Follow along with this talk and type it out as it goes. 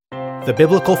the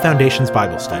Biblical Foundations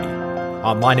Bible Study,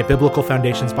 online at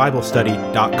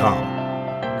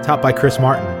biblicalfoundationsbiblestudy.com. Taught by Chris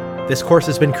Martin, this course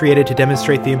has been created to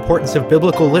demonstrate the importance of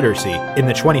biblical literacy in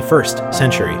the 21st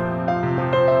century.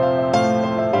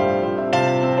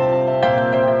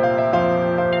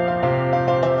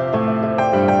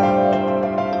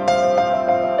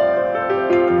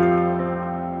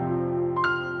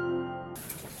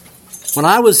 When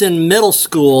I was in middle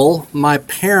school, my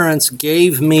parents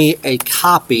gave me a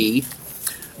copy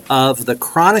of the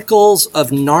Chronicles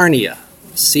of Narnia,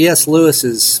 C.S.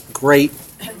 Lewis's great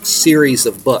series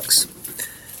of books.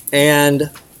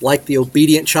 And like the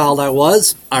obedient child I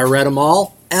was, I read them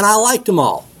all, and I liked them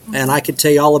all. And I could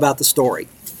tell you all about the story.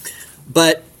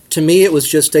 But to me, it was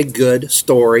just a good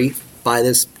story by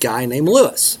this guy named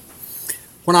Lewis.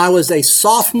 When I was a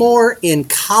sophomore in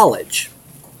college,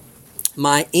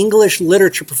 my English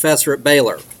literature professor at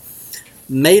Baylor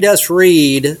made us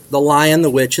read The Lion, the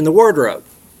Witch, and the Wardrobe.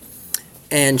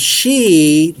 And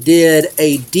she did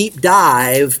a deep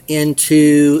dive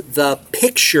into the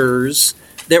pictures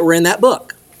that were in that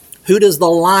book. Who does the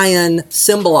lion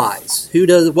symbolize?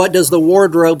 What does the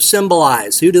wardrobe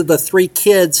symbolize? Who do the three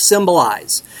kids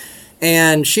symbolize?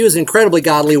 And she was an incredibly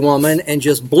godly woman and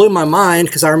just blew my mind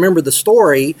because I remember the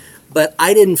story, but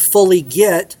I didn't fully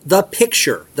get the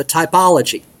picture, the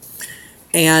typology.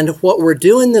 And what we're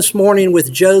doing this morning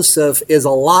with Joseph is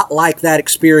a lot like that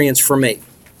experience for me.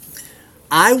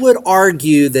 I would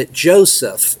argue that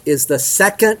Joseph is the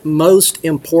second most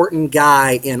important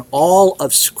guy in all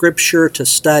of Scripture to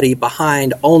study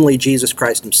behind only Jesus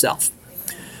Christ himself.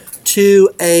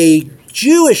 To a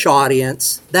Jewish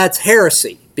audience, that's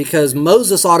heresy, because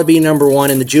Moses ought to be number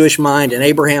one in the Jewish mind, and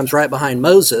Abraham's right behind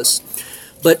Moses.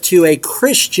 But to a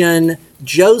Christian,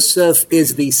 Joseph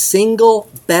is the single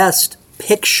best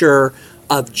picture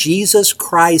of Jesus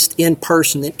Christ in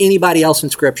person than anybody else in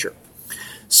Scripture.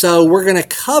 So we're going to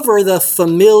cover the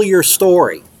familiar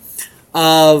story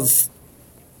of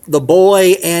the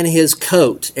boy and his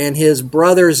coat and his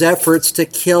brother's efforts to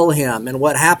kill him and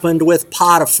what happened with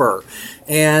Potiphar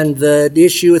and the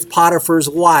issue with Potiphar's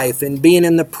wife and being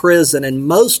in the prison and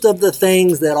most of the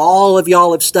things that all of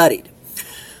y'all have studied.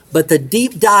 But the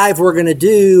deep dive we're going to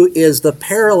do is the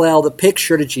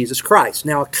picture to Jesus Christ.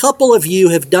 Now, a couple of you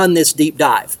have done this deep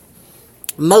dive.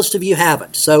 Most of you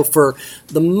haven't. So for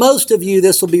the most of you,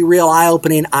 this will be real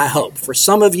eye-opening, I hope. For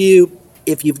some of you,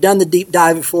 if you've done the deep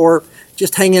dive before,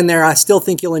 just hang in there. I still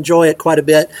think you'll enjoy it quite a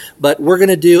bit. But we're going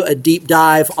to do a deep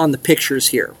dive on the pictures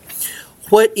here.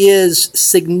 What is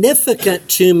significant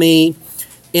to me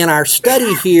in our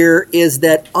study here is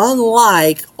that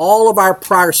unlike all of our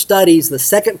prior studies, the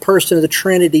second person of the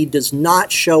Trinity does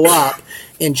not show up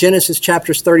in Genesis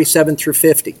chapters 37 through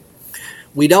 50.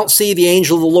 We don't see the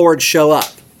angel of the Lord show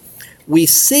up. We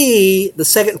see the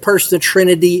second person of the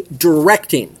Trinity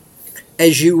directing.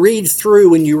 As you read through,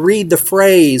 when you read the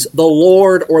phrase, the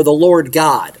Lord or the Lord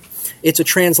God, it's a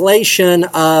translation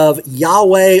of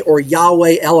Yahweh or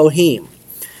Yahweh Elohim.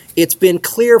 It's been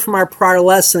clear from our prior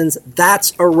lessons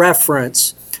that's a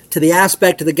reference to the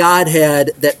aspect of the Godhead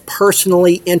that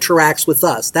personally interacts with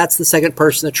us. That's the second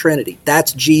person of the Trinity.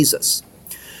 That's Jesus.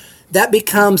 That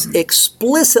becomes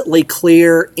explicitly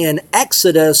clear in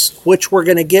Exodus, which we're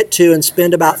going to get to and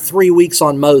spend about 3 weeks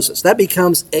on Moses. That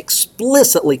becomes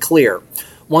explicitly clear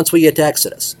once we get to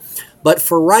Exodus. But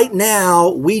for right now,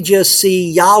 we just see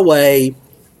Yahweh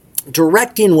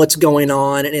directing what's going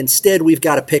on, and instead we've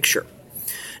got a picture.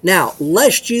 Now,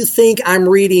 lest you think I'm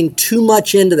reading too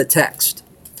much into the text,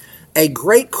 a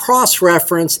great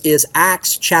cross-reference is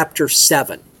Acts chapter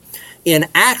 7. In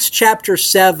Acts chapter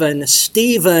 7,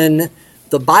 Stephen,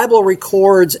 the Bible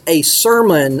records a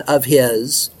sermon of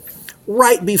his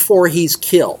right before he's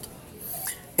killed.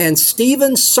 And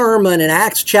Stephen's sermon in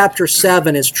Acts chapter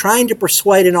 7 is trying to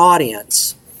persuade an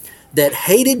audience that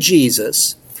hated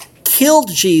Jesus,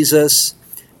 killed Jesus,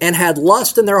 and had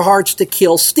lust in their hearts to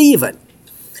kill Stephen.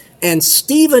 And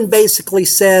Stephen basically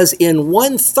says in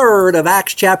 1/3 of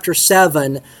Acts chapter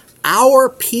 7, our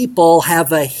people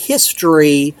have a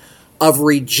history of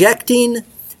rejecting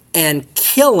and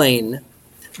killing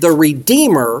the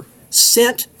Redeemer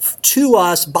sent to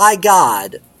us by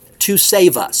God to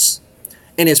save us.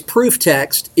 And his proof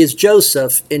text is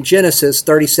Joseph in Genesis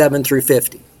 37 through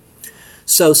 50.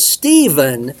 So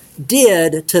Stephen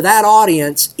did to that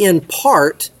audience in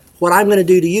part what I'm going to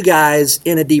do to you guys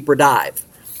in a deeper dive.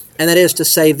 And that is to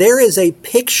say, there is a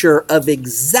picture of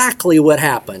exactly what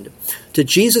happened to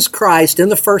Jesus Christ in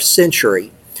the first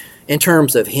century in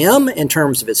terms of him, in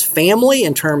terms of his family,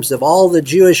 in terms of all the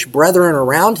Jewish brethren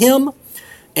around him,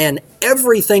 And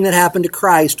everything that happened to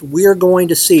Christ, we're going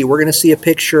to see. We're going to see a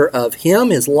picture of him,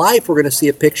 his life. We're going to see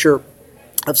a picture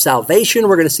of salvation.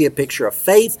 We're going to see a picture of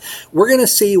faith. We're going to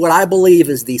see what I believe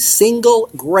is the single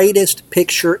greatest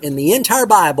picture in the entire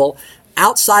Bible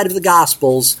outside of the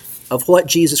Gospels of what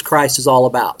Jesus Christ is all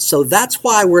about. So that's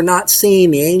why we're not seeing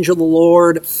the angel of the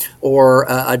Lord or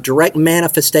a direct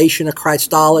manifestation of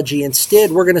Christology.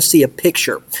 Instead, we're going to see a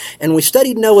picture. And we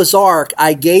studied Noah's Ark.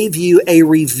 I gave you a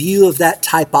review of that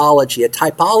typology. A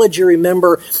typology,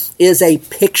 remember, is a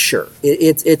picture.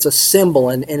 It's a symbol.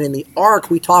 And in the Ark,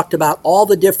 we talked about all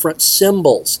the different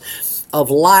symbols of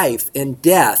life and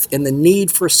death and the need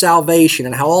for salvation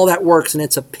and how all that works. And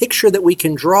it's a picture that we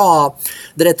can draw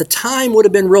that at the time would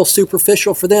have been real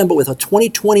superficial for them, but with a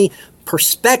 2020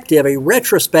 perspective, a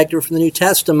retrospective from the New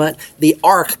Testament, the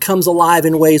ark comes alive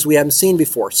in ways we haven't seen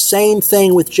before. Same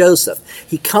thing with Joseph.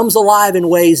 He comes alive in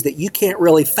ways that you can't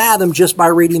really fathom just by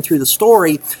reading through the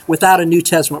story without a New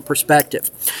Testament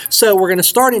perspective. So we're going to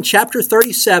start in chapter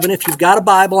 37. If you've got a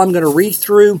Bible, I'm going to read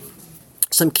through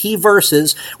some key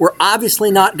verses. We're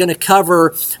obviously not going to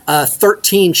cover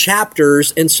 13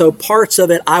 chapters, and so parts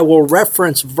of it I will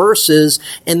reference verses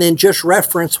and then just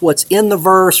reference what's in the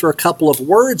verse or a couple of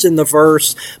words in the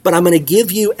verse, but I'm going to give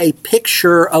you a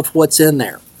picture of what's in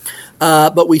there.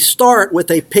 But we start with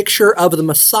a picture of the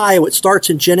Messiah, which starts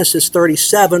in Genesis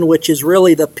 37, which is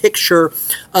really the picture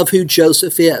of who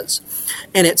Joseph is.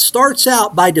 And it starts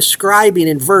out by describing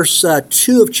in verse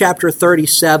 2 of chapter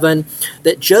 37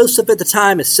 that Joseph at the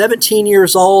time is 17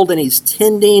 years old and he's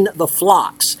tending the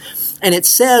flocks. And it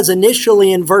says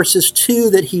initially in verses 2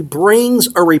 that he brings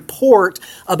a report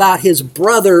about his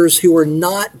brothers who are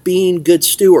not being good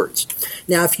stewards.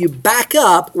 Now, if you back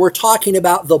up, we're talking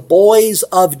about the boys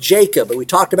of Jacob, that we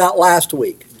talked about last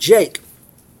week. Jake,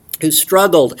 who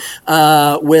struggled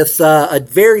with a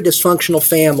very dysfunctional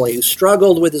family, who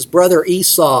struggled with his brother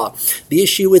Esau, the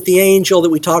issue with the angel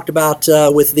that we talked about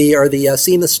with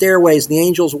seeing the stairways, the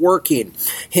angels working,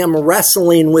 him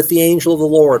wrestling with the angel of the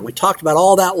Lord. We talked about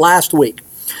all that last week.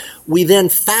 We then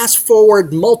fast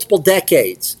forward multiple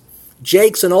decades.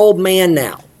 Jake's an old man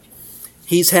now.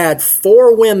 He's had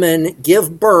 4 women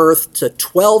give birth to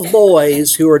 12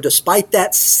 boys who are, despite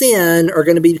that sin, are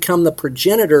going to become the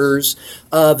progenitors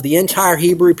of the entire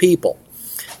Hebrew people.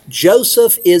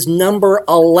 Joseph is number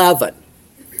 11.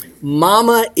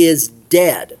 Mama is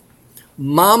dead.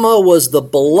 Mama was the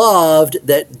beloved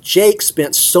that Jake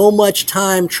spent so much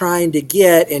time trying to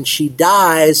get, and she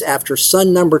dies after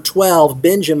son number 12,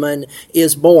 Benjamin,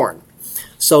 is born.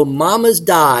 So Mama's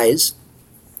dies.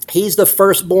 He's the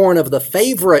firstborn of the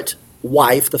favorite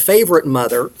wife, the favorite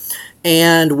mother,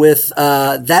 and with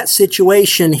that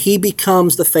situation, he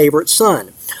becomes the favorite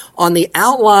son. On the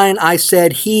outline, I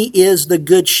said he is the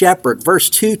good shepherd. Verse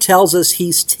 2 tells us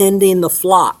he's tending the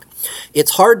flock.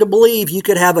 It's hard to believe you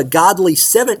could have a godly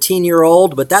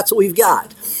 17-year-old, but that's what we've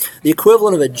got. The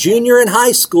equivalent of a junior in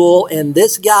high school, and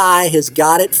this guy has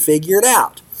got it figured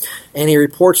out. And he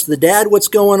reports to the dad what's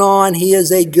going on. He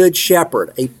is a good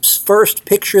shepherd. A first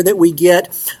picture that we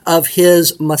get of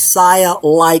his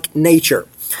Messiah-like nature.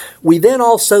 We then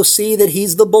also see that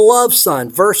he's the beloved son.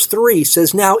 Verse 3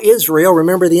 says, now Israel,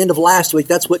 remember the end of last week,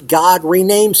 that's what God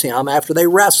renames him after they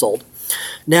wrestled.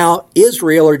 Now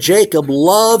Israel, or Jacob,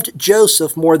 loved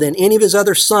Joseph more than any of his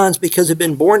other sons because he had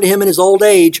been born to him in his old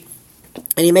age.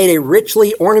 And he made a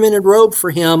richly ornamented robe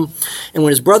for him. And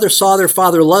when his brothers saw their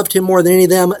father loved him more than any of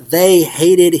them, they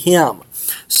hated him.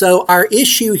 So our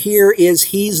issue here is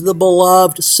he's the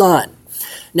beloved son.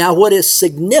 Now what is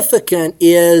significant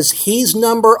is he's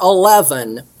number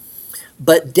 11,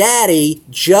 but daddy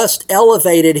just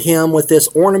elevated him with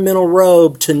this ornamental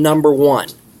robe to number 1.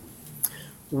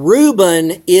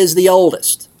 Reuben is the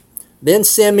oldest, then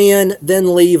Simeon,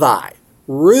 then Levi.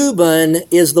 Reuben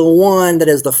is the one that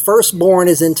as the firstborn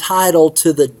is entitled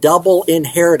to the double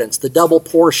inheritance, the double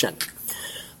portion.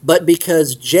 But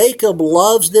because Jacob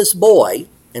loves this boy,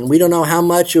 and we don't know how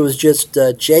much it was just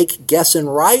Jake guessing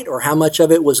right or how much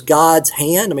of it was God's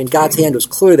hand. I mean, God's hand was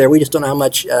clear there. We just don't know how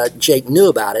much Jake knew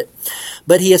about it.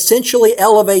 But he essentially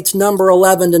elevates number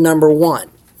 11 to number 1.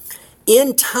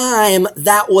 In time,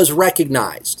 that was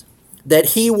recognized, that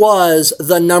he was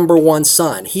the number 1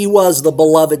 son. He was the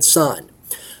beloved son.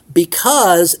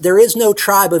 Because there is no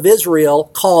tribe of Israel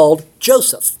called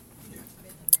Joseph.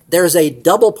 There's a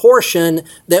double portion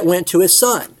that went to his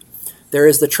son. There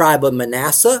is the tribe of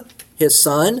Manasseh, his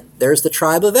son. There's the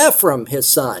tribe of Ephraim, his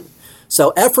son.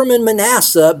 So Ephraim and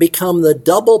Manasseh become the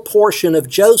double portion of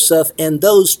Joseph, and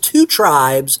those 2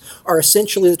 tribes are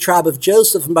essentially the tribe of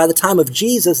Joseph, and by the time of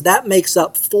Jesus, that makes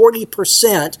up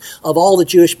 40% of all the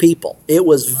Jewish people. It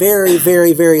was very,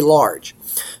 very, very large.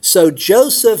 So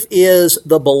Joseph is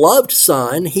the beloved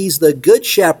son, he's the good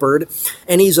shepherd,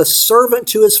 and he's a servant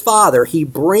to his father. He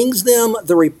brings them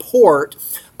the report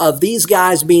of these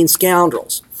guys being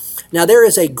scoundrels. Now there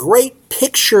is a great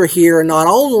picture here not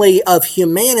only of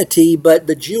humanity, but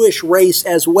the Jewish race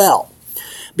as well,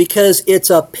 because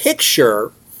it's a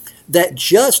picture that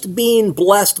just being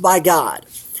blessed by God,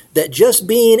 that just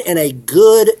being in a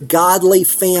good, godly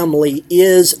family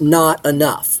is not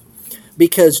enough.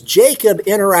 Because Jacob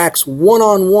interacts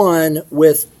one-on-one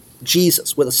with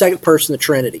Jesus, with the second person of the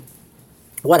Trinity.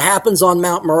 What happens on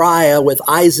Mount Moriah with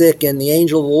Isaac and the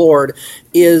angel of the Lord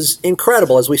is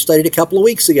incredible, as we studied a couple of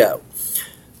weeks ago.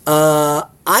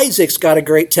 Isaac's got a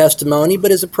great testimony, but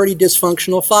is a pretty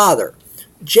dysfunctional father.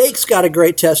 Jake's got a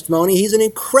great testimony. He's an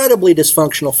incredibly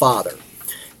dysfunctional father.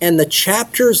 And the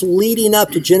chapters leading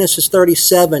up to Genesis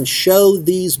 37 show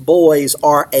these boys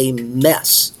are a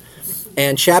mess.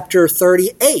 And chapter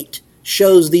 38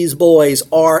 shows these boys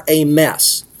are a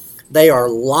mess. They are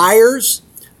liars.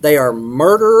 They are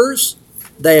murderers.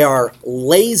 They are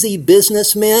lazy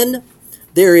businessmen.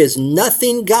 There is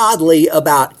nothing godly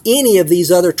about any of these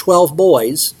other 12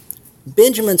 boys.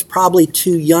 Benjamin's probably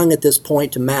too young at this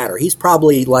point to matter. He's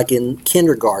probably like in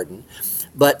kindergarten.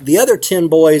 But the other 10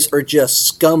 boys are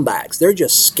just scumbags. They're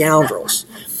just scoundrels.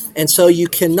 And so you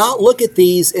cannot look at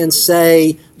these and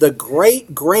say the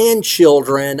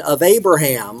great-grandchildren of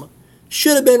Abraham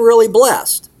should have been really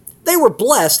blessed. They were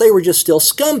blessed, they were just still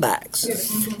scumbags.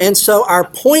 And so our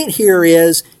point here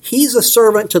is he's a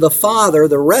servant to the father,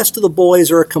 the rest of the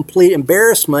boys are a complete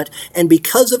embarrassment, and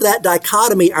because of that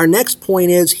dichotomy, our next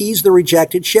point is he's the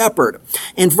rejected shepherd.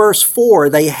 In verse 4,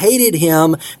 they hated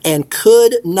him and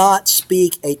could not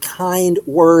speak a kind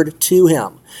word to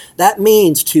him. That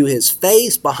means to his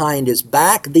face, behind his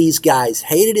back, these guys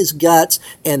hated his guts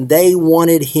and they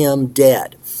wanted him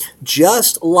dead.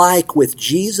 Just like with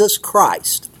Jesus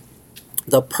Christ,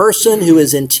 the person who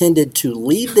is intended to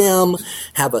lead them,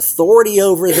 have authority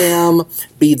over them,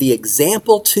 be the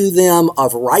example to them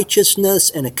of righteousness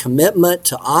and a commitment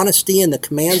to honesty and the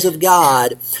commands of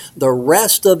God, the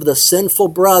rest of the sinful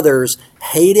brothers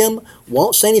hate him,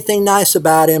 won't say anything nice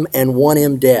about him, and want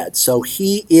him dead. So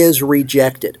he is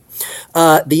rejected.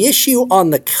 The issue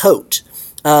on the coat.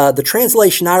 The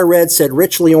translation I read said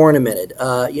richly ornamented.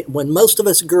 When most of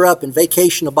us grew up in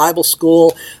Vacation to Bible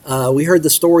School, we heard the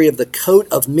story of the coat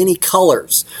of many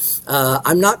colors.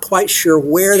 I'm not quite sure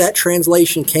where that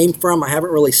translation came from. I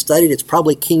haven't really studied. It's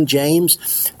probably King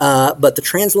James, but the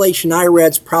translation I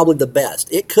read is probably the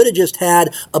best. It could have just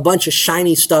had a bunch of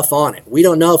shiny stuff on it. We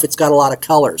don't know if it's got a lot of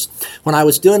colors. When I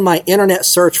was doing my internet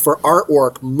search for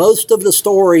artwork, most of the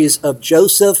stories of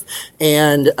Joseph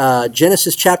and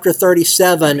Genesis chapter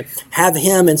 37 have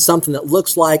him in something that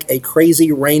looks like a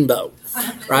crazy rainbow.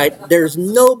 Right? There's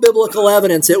no biblical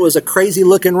evidence it was a crazy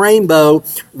looking rainbow.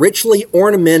 Richly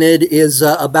ornamented is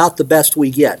about the best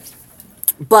we get.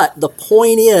 But the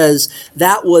point is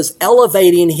that was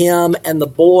elevating him, and the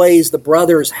boys, the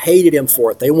brothers, hated him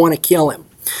for it. They want to kill him.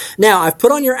 Now, I've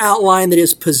put on your outline that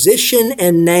his position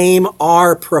and name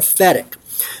are prophetic.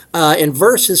 In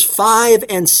verses 5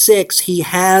 and 6, he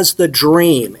has the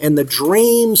dream, and the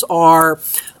dreams are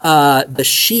the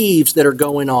sheaves that are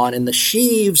going on, and the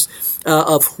sheaves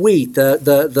of wheat,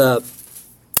 the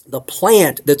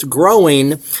plant that's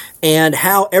growing, and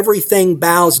how everything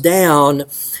bows down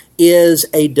is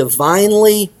a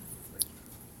divinely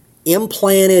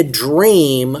implanted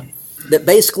dream that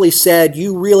basically said,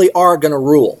 you really are going to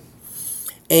rule.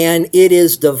 And it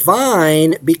is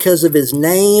divine because of his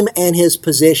name and his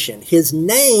position. His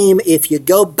name, if you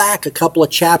go back a couple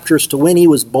of chapters to when he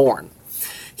was born,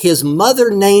 his mother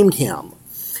named him.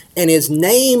 And his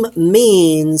name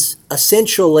means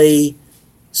essentially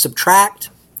subtract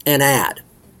and add.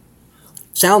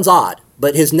 Sounds odd,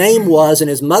 but his name was, and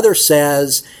his mother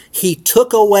says, he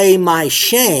took away my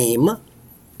shame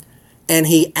and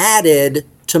he added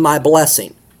to my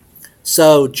blessing.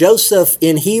 So Joseph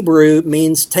in Hebrew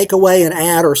means take away and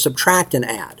add, or subtract and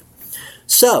add.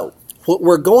 So what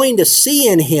we're going to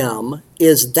see in him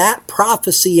is that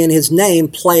prophecy in his name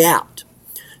play out.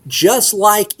 Just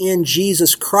like in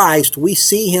Jesus Christ, we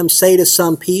see him say to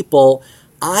some people,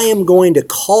 I am going to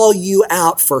call you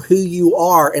out for who you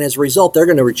are, and as a result, they're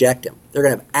going to reject him. They're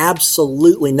going to have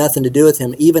absolutely nothing to do with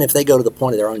him, even if they go to the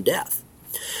point of their own death.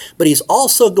 But he's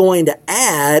also going to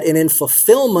add, and in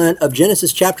fulfillment of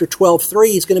Genesis chapter 12:3,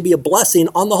 he's going to be a blessing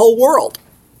on the whole world.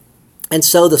 And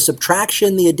so the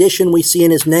subtraction, the addition we see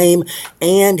in his name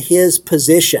and his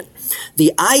position.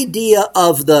 The idea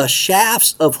of the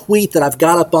shafts of wheat that I've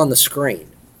got up on the screen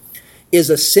is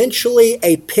essentially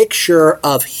a picture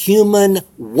of human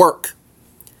work.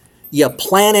 You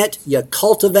plant it, you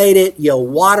cultivate it, you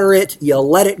water it, you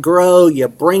let it grow, you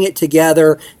bring it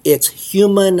together. It's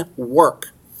human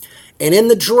work. And in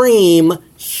the dream,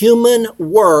 human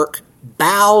work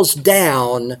bows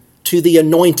down to the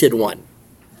anointed one.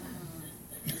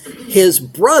 His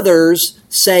brothers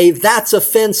say, that's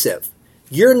offensive.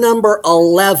 You're number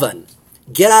 11.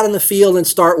 Get out in the field and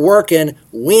start working.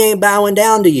 We ain't bowing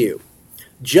down to you.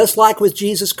 Just like with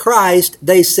Jesus Christ,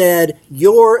 they said,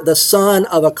 you're the son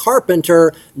of a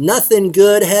carpenter. Nothing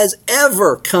good has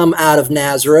ever come out of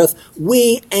Nazareth.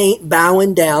 We ain't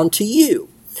bowing down to you.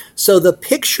 So the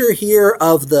picture here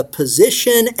of the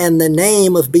position and the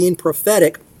name of being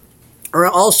prophetic are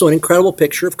also an incredible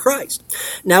picture of Christ.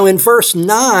 Now in verse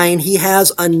 9, he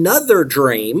has another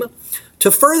dream to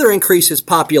further increase his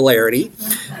popularity.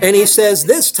 And he says,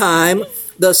 this time,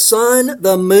 the sun,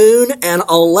 the moon, and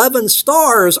 11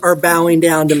 stars are bowing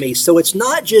down to me. So it's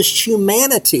not just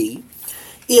humanity.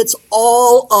 It's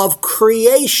all of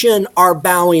creation are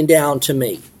bowing down to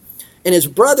me. And his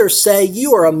brothers say,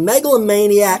 you are a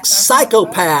megalomaniac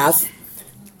psychopath.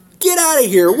 Get out of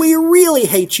here. We really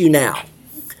hate you now.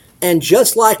 And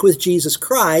just like with Jesus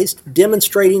Christ,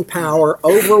 demonstrating power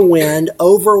over wind,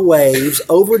 over waves,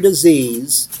 over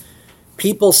disease,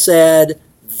 people said,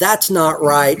 that's not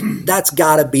right. That's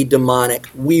got to be demonic.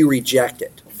 We reject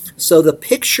it. So the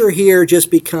picture here just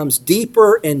becomes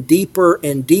deeper and deeper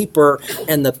and deeper,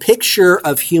 and the picture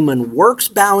of human works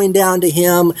bowing down to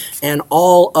him and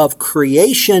all of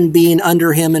creation being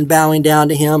under him and bowing down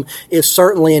to him is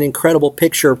certainly an incredible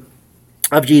picture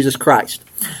of Jesus Christ.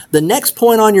 The next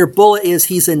point on your bullet is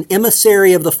he's an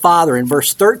emissary of the Father. In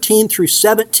verse 13 through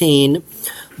 17,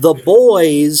 the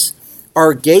boys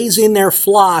are gazing their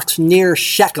flocks near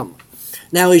Shechem.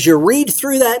 Now, as you read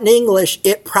through that in English,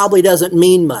 it probably doesn't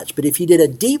mean much. But if you did a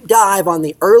deep dive on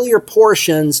the earlier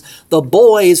portions, the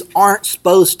boys aren't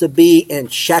supposed to be in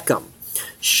Shechem.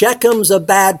 Shechem's a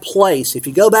bad place. If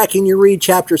you go back and you read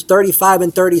chapters 35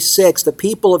 and 36, the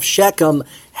people of Shechem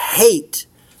hate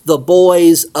the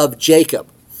boys of Jacob.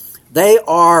 They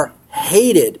are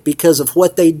hated because of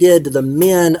what they did to the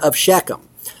men of Shechem.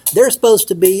 They're supposed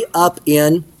to be up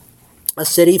in a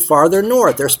city farther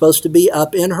north. They're supposed to be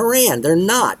up in Haran. They're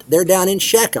not. They're down in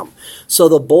Shechem. So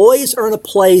the boys are in a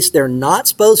place they're not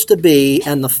supposed to be,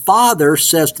 and the father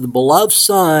says to the beloved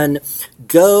son,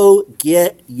 go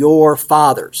get your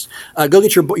fathers. Go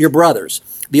get your brothers.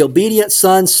 The obedient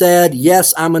son said,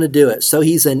 yes, I'm going to do it. So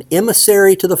he's an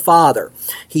emissary to the father.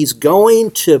 He's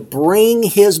going to bring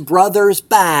his brothers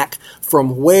back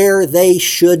from where they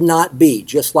should not be.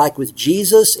 Just like with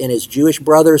Jesus and his Jewish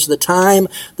brothers at the time,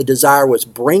 the desire was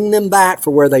bring them back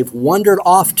for where they've wandered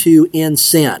off to in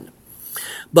sin.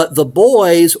 But the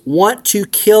boys want to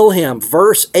kill him.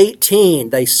 Verse 18,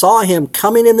 they saw him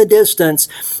coming in the distance,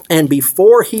 and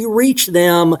before he reached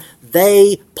them,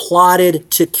 they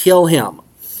plotted to kill him.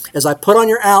 As I put on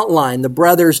your outline, the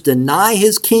brothers deny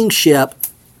his kingship,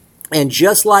 and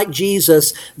just like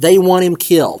Jesus, they want him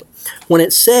killed. When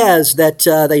it says that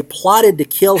they plotted to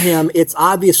kill him, it's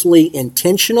obviously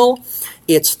intentional.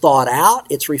 It's thought out.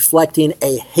 It's reflecting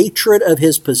a hatred of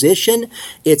his position.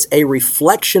 It's a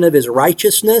reflection of his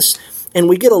righteousness. And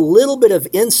we get a little bit of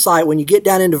insight when you get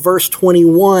down into verse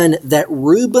 21 that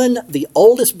Reuben, the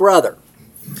oldest brother,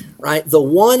 right, the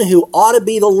one who ought to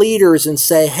be the leaders and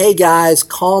say, hey guys,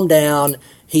 calm down.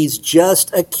 He's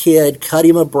just a kid. Cut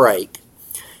him a break.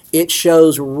 It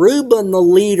shows Reuben, the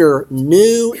leader,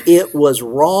 knew it was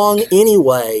wrong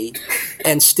anyway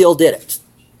and still did it.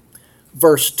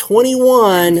 Verse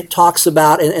 21 talks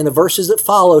about, and the verses that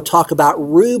follow talk about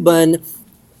Reuben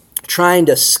trying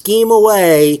to scheme a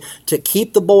way to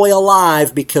keep the boy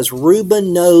alive because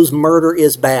Reuben knows murder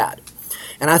is bad.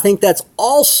 And I think that's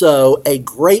also a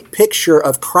great picture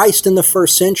of Christ in the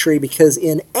first century, because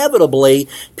inevitably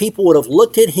people would have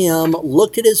looked at him,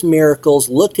 looked at his miracles,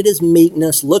 looked at his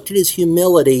meekness, looked at his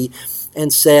humility,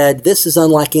 and said, this is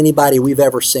unlike anybody we've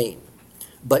ever seen.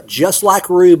 But just like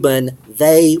Reuben,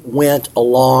 they went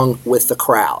along with the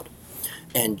crowd.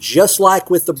 And just like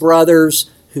with the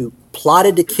brothers who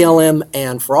plotted to kill him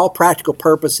and for all practical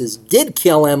purposes did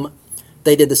kill him,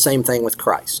 they did the same thing with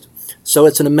Christ. So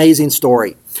it's an amazing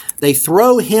story. They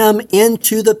throw him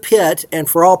into the pit, and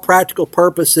for all practical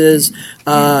purposes,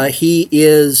 he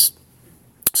is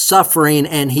suffering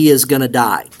and he is going to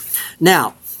die.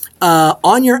 Now,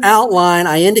 on your outline,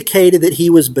 I indicated that he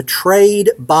was betrayed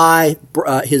by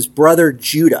his brother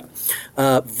Judah.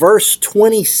 Verse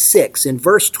 26. In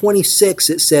verse 26,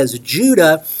 it says,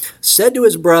 Judah said to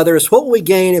his brothers, what will we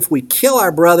gain if we kill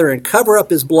our brother and cover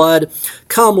up his blood?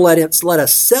 Come, let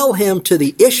us sell him to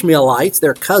the Ishmaelites,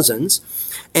 their cousins,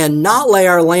 and not lay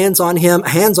our hands on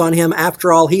him.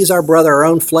 After all, he's our brother, our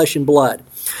own flesh and blood.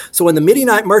 So when the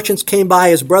Midianite merchants came by,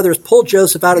 his brothers pulled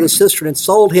Joseph out of the cistern and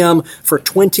sold him for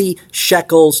 20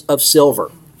 shekels of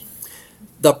silver.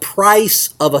 The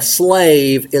price of a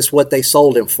slave is what they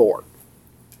sold him for.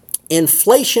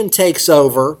 Inflation takes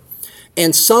over,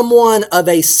 and someone of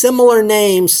a similar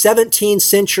name 17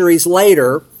 centuries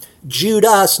later,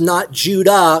 Judas, not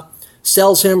Judah,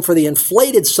 sells him for the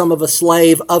inflated sum of a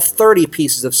slave of 30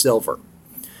 pieces of silver.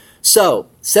 So,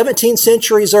 17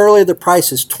 centuries earlier, the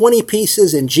price is 20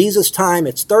 pieces. In Jesus' time,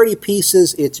 it's 30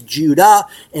 pieces. It's Judah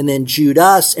and then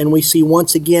Judas, and we see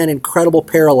once again incredible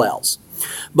parallels.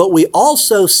 But we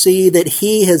also see that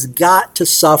he has got to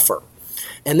suffer.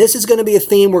 And this is going to be a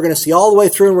theme we're going to see all the way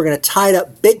through, and we're going to tie it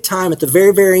up big time at the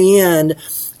very, very end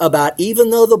about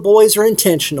even though the boys are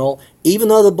intentional, even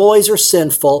though the boys are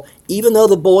sinful, even though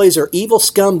the boys are evil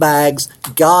scumbags,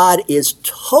 God is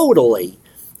totally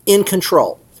in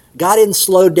control. God isn't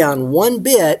slowed down one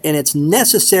bit, and it's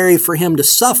necessary for him to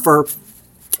suffer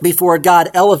before God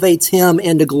elevates him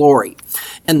into glory.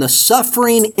 And the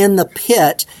suffering in the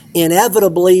pit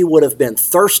inevitably would have been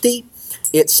thirsty.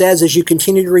 It says, as you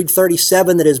continue to read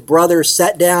 37, that his brothers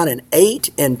sat down and ate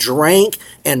and drank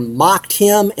and mocked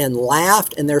him and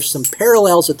laughed. And there's some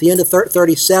parallels at the end of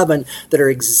 37 that are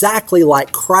exactly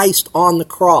like Christ on the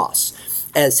cross.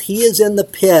 As he is in the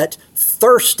pit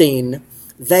thirsting,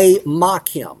 they mock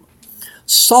him.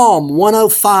 Psalm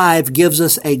 105 gives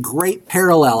us a great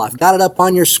parallel. I've got it up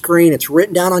on your screen. It's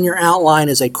written down on your outline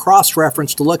as a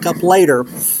cross-reference to look up later.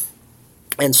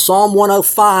 And Psalm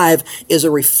 105 is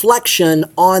a reflection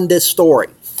on this story.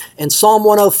 And Psalm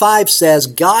 105 says,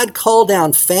 God called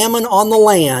down famine on the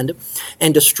land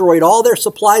and destroyed all their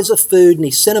supplies of food, and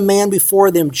he sent a man before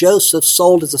them, Joseph,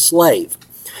 sold as a slave.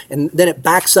 And then it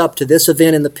backs up to this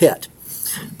event in the pit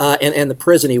and the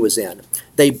prison he was in.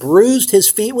 They bruised his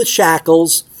feet with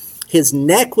shackles, his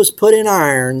neck was put in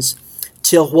irons,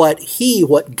 till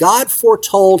what God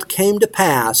foretold came to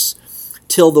pass,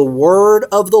 till the word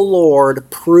of the Lord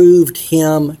proved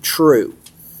him true.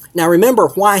 Now remember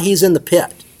why he's in the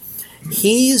pit.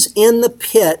 He's in the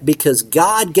pit because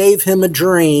God gave him a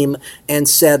dream and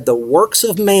said the works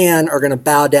of man are going to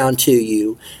bow down to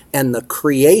you, and the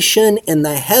creation in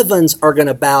the heavens are going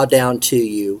to bow down to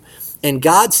you. And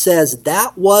God says,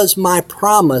 that was my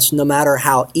promise. No matter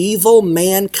how evil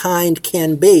mankind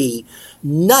can be,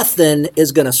 nothing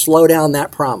is going to slow down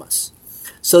that promise.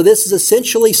 So this is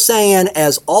essentially saying,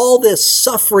 as all this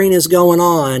suffering is going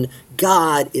on,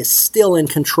 God is still in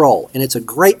control. And it's a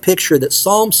great picture that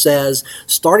Psalm says,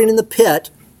 starting in the pit,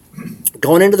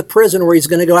 going into the prison where he's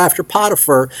going to go after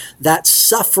Potiphar, that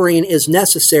suffering is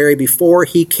necessary before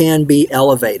he can be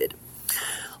elevated.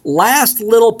 Last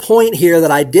little point here that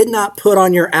I did not put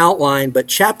on your outline, but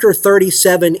chapter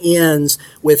 37 ends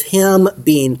with him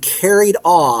being carried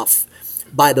off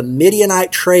by the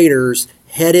Midianite traders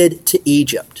headed to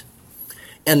Egypt.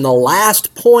 And the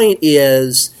last point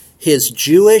is his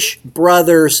Jewish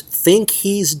brothers think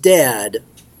he's dead,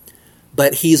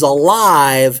 but he's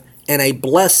alive and a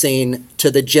blessing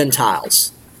to the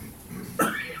Gentiles.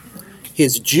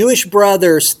 His Jewish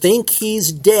brothers think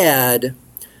he's dead,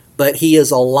 but he is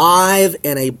alive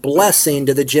and a blessing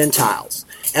to the Gentiles.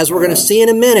 As we're going to see in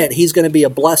a minute, he's going to be a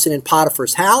blessing in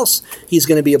Potiphar's house. He's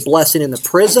going to be a blessing in the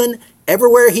prison.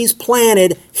 Everywhere he's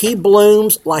planted, he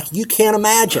blooms like you can't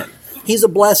imagine. He's a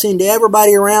blessing to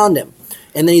everybody around him.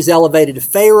 And then he's elevated to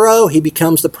Pharaoh. He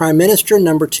becomes the prime minister,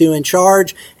 number 2 in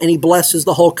charge, and he blesses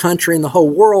the whole country and the whole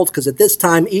world, because at this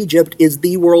time, Egypt is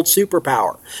the world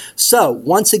superpower. So,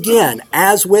 once again,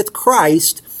 as with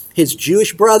Christ, his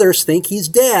Jewish brothers think he's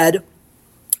dead,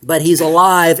 but he's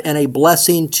alive and a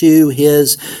blessing to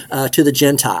the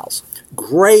Gentiles.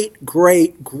 Great,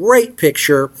 great, great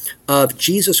picture of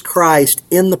Jesus Christ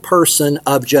in the person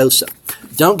of Joseph.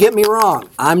 Don't get me wrong.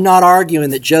 I'm not arguing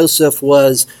that Joseph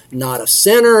was not a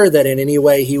sinner, that in any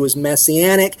way he was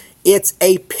messianic. It's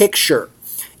a picture.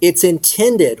 It's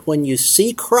intended, when you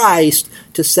see Christ,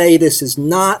 to say this is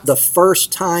not the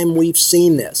first time we've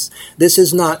seen this. This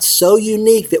is not so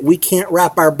unique that we can't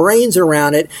wrap our brains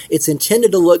around it. It's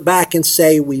intended to look back and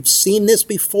say we've seen this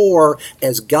before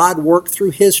as God worked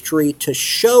through history to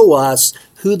show us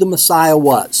who the Messiah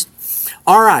was.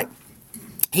 All right.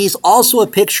 He's also a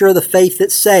picture of the faith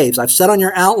that saves. I've said on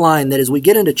your outline that as we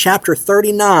get into chapter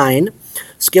 39,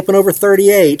 skipping over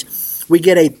 38, we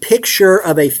get a picture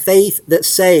of a faith that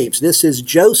saves. This is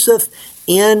Joseph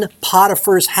in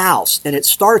Potiphar's house, and it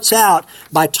starts out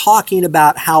by talking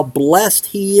about how blessed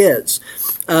he is.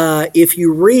 If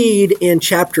you read in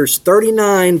chapters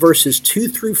 39, verses 2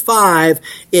 through 5,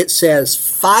 it says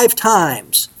 5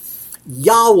 times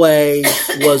Yahweh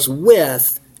was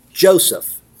with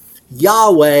Joseph.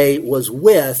 Yahweh was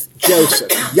with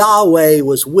Joseph. Yahweh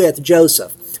was with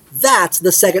Joseph. That's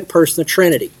the second person of the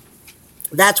Trinity.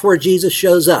 That's where Jesus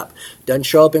shows up. Doesn't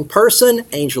show up in person.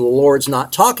 Angel of the Lord's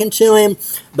not talking to him.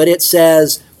 But it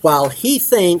says, while he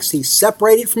thinks he's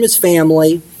separated from his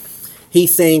family, he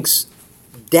thinks,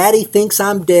 Daddy thinks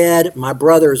I'm dead. My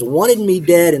brothers wanted me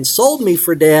dead and sold me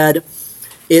for dead.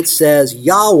 It says,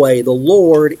 Yahweh, the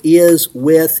Lord, is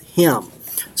with him.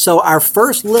 So our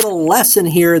first little lesson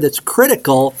here that's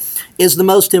critical is the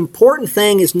most important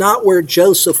thing is not where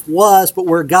Joseph was, but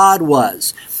where God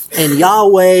was. And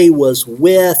Yahweh was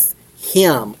with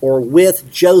him, or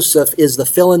with Joseph is the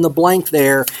fill in the blank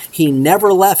there. He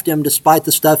never left him despite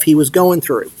the stuff he was going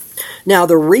through. Now,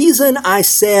 the reason I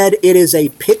said it is a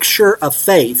picture of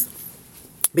faith,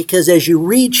 because as you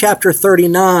read chapter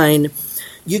 39,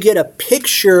 you get a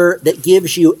picture that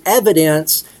gives you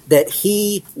evidence that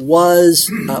he was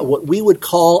what we would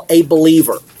call a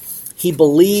believer. He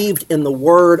believed in the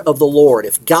word of the Lord.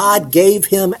 If God gave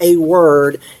him a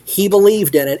word, he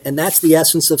believed in it, and that's the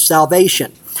essence of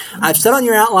salvation. I've said on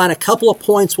your outline a couple of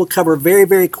points we'll cover very,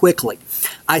 very quickly.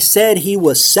 I said he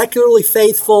was secularly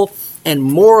faithful and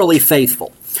morally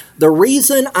faithful. The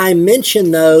reason I mention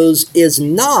those is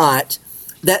not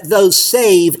that those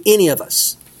save any of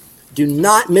us. Do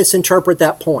not misinterpret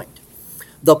that point.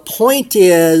 The point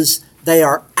is they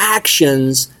are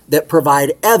actions that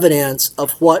provide evidence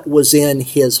of what was in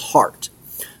his heart.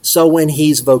 So when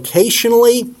he's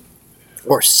vocationally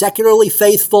or secularly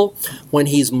faithful, when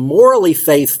he's morally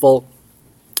faithful,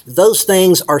 those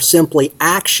things are simply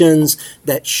actions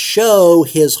that show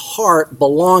his heart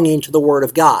belonging to the Word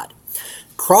of God.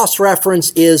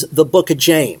 Cross-reference is the book of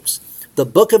James. The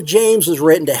book of James was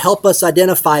written to help us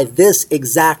identify this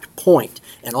exact point.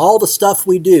 And all the stuff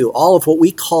we do, all of what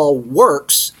we call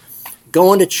works,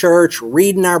 going to church,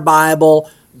 reading our Bible,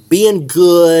 being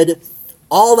good,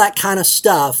 all that kind of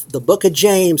stuff, the book of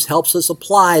James helps us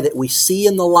apply that we see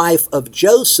in the life of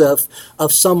Joseph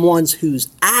of someone whose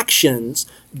actions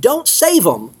don't save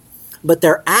them, but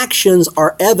their actions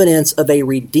are evidence of a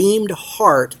redeemed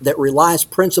heart that relies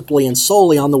principally and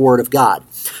solely on the Word of God.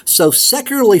 So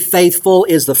secularly faithful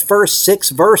is the first 6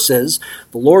 verses.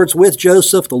 The Lord's with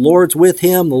Joseph, the Lord's with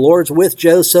him, the Lord's with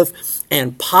Joseph,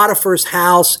 and Potiphar's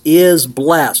house is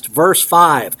blessed. Verse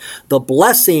 5, the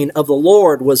blessing of the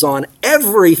Lord was on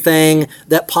everything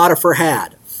that Potiphar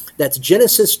had. That's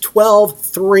Genesis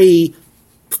 12:3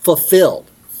 fulfilled.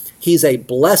 He's a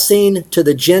blessing to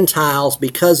the Gentiles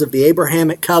because of the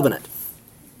Abrahamic covenant.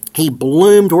 He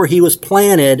bloomed where he was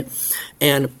planted,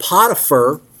 and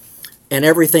Potiphar and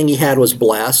everything he had was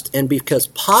blessed. And because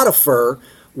Potiphar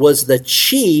was the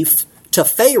chief to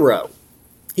Pharaoh,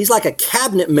 he's like a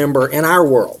cabinet member in our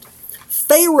world.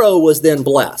 Pharaoh was then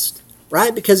blessed,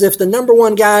 right? Because if the number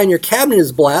one guy in your cabinet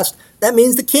is blessed, that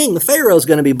means the king, the Pharaoh, is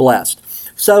going to be blessed.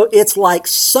 So it's like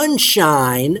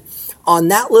sunshine on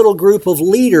that little group of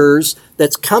leaders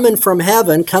that's coming from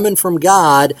heaven, coming from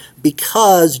God,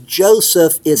 because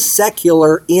Joseph is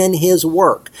secular in his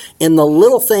work. In the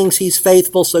little things he's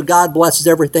faithful, so God blesses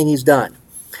everything he's done.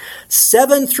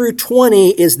 7 through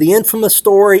 20 is the infamous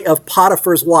story of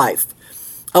Potiphar's wife,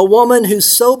 a woman who's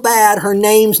so bad her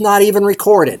name's not even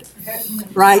recorded,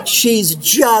 right? She's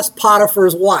just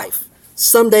Potiphar's wife.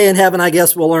 Someday in heaven, I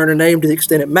guess we'll learn her name to the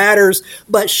extent it matters,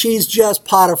 but she's just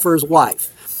Potiphar's wife.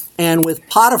 And with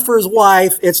Potiphar's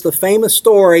wife, it's the famous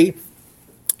story.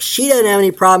 She doesn't have any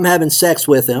problem having sex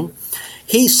with him.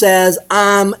 He says,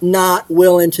 I'm not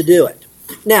willing to do it.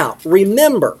 Now,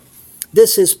 remember,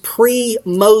 this is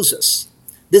pre-Moses.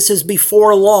 This is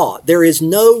before law. There is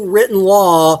no written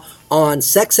law on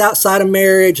sex outside of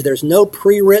marriage. There's no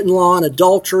pre-written law on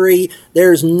adultery.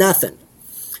 There's nothing.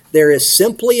 There is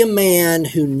simply a man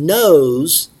who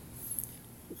knows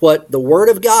what the Word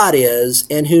of God is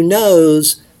and who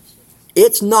knows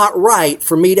it's not right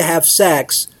for me to have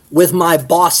sex with my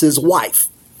boss's wife.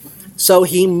 So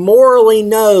he morally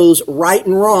knows right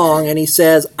and wrong, and he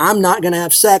says, I'm not going to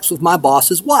have sex with my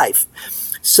boss's wife.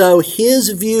 So his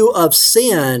view of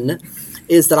sin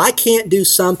is that I can't do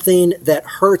something that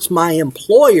hurts my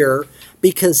employer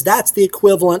because that's the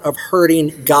equivalent of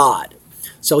hurting God.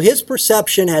 So his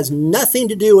perception has nothing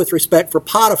to do with respect for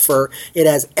Potiphar. It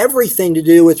has everything to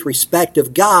do with respect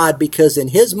of God, because in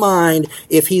his mind,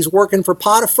 if he's working for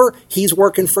Potiphar, he's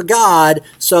working for God.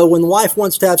 So when the wife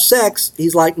wants to have sex,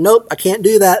 he's like, nope, I can't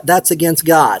do that. That's against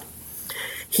God.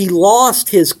 He lost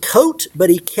his coat,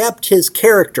 but he kept his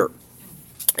character.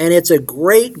 And it's a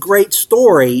great, great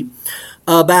story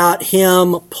about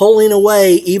him pulling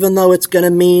away, even though it's going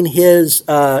to mean his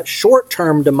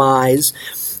short-term demise.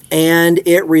 and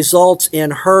it results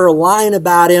in her lying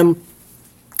about him.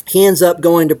 He ends up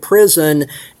going to prison,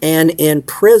 and in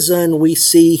prison we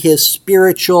see his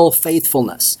spiritual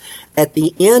faithfulness. At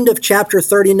the end of chapter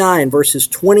 39, verses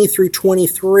 20 through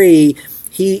 23,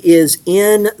 he is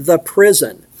in the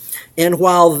prison. And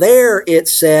while there it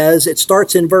says, it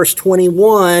starts in verse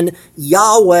 21,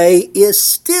 Yahweh is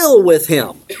still with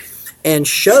him and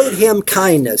showed him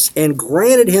kindness and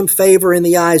granted him favor in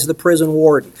the eyes of the prison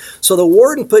warden. So the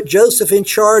warden put Joseph in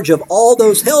charge of all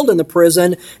those held in the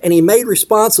prison, and he made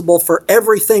responsible for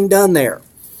everything done there.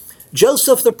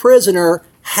 Joseph the prisoner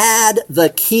had the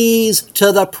keys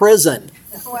to the prison.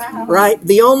 Wow. Right?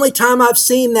 The only time I've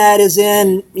seen that is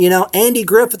in, Andy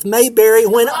Griffith Mayberry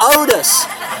when Otis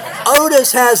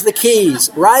has the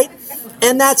keys, right?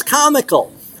 And that's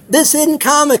comical. This isn't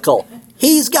comical.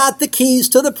 He's got the keys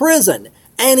to the prison,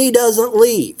 and he doesn't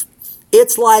leave.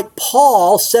 It's like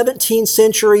Paul, 17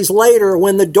 centuries later,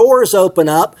 when the doors open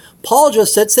up, Paul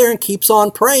just sits there and keeps on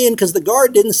praying because the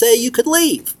guard didn't say you could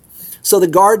leave. So the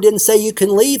guard didn't say you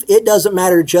can leave. It doesn't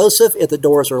matter to Joseph if the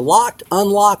doors are locked,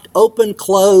 unlocked, open,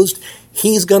 closed.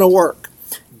 He's going to work.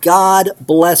 God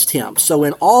blessed him. So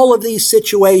in all of these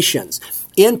situations,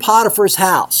 in Potiphar's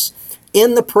house,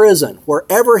 in the prison,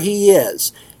 wherever he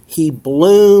is, he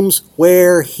blooms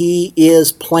where he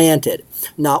is planted.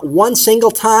 Not one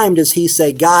single time does he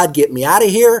say, God, get me out of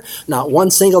here. Not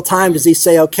one single time does he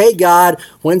say, okay, God,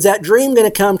 when's that dream going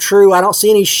to come true? I don't see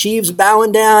any sheaves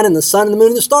bowing down and the sun and the moon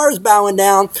and the stars bowing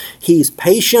down. He's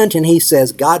patient and he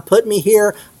says, God put me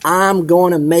here. I'm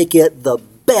going to make it the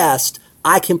best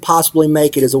I can possibly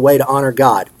make it as a way to honor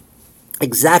God.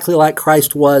 Exactly like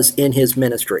Christ was in his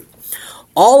ministry.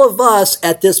 All of us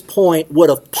at this point would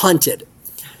have punted.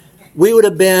 We would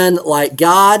have been like,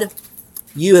 God,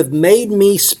 you have made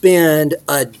me spend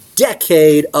a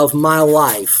decade of my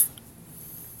life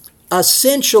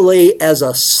essentially as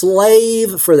a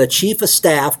slave for the chief of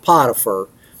staff, Potiphar,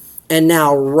 and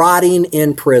now rotting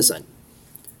in prison.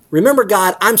 Remember,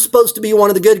 God, I'm supposed to be one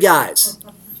of the good guys,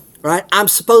 right? I'm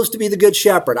supposed to be the good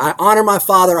shepherd. I honor my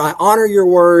father. I honor your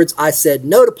words. I said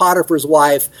no to Potiphar's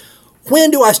wife.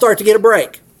 When do I start to get a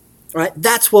break? Right?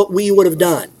 That's what we would have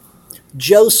done.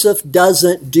 Joseph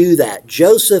doesn't do that.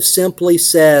 Joseph simply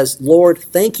says, Lord,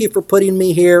 thank you for putting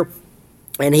me here,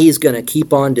 and he's going to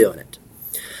keep on doing it.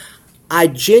 I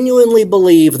genuinely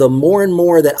believe the more and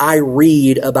more that I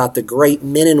read about the great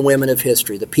men and women of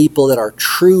history, the people that are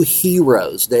true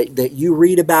heroes that you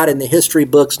read about in the history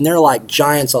books, and they're like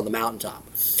giants on the mountaintop.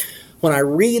 When I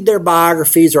read their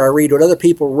biographies or I read what other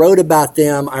people wrote about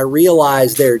them, I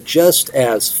realize they're just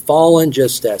as fallen,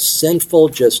 just as sinful,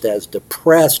 just as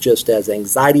depressed, just as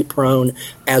anxiety-prone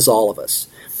as all of us.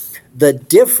 The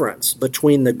difference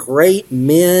between the great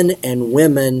men and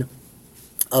women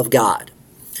of God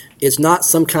is not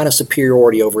some kind of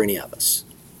superiority over any of us.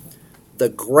 The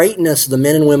greatness of the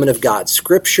men and women of God,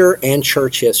 Scripture and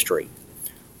church history,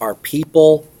 are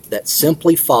people that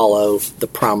simply follow the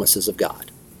promises of God.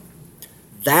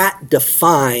 That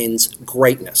defines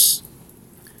greatness.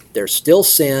 There's still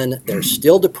sin, there's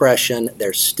still depression,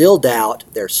 there's still doubt,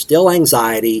 there's still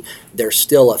anxiety, there's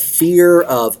still a fear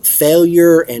of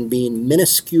failure and being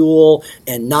minuscule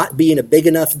and not being a big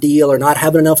enough deal or not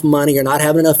having enough money or not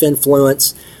having enough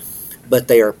influence. But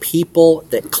they are people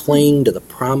that cling to the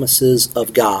promises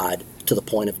of God to the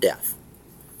point of death.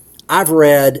 I've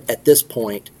read, at this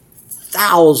point,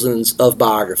 thousands of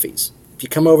biographies. If you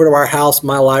come over to our house,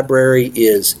 my library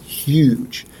is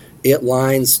huge. It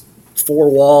lines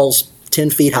 4 walls 10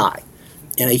 feet high,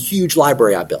 and a huge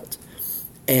library I built.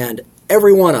 And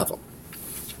every one of them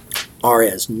are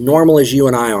as normal as you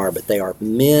and I are, but they are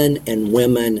men and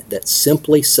women that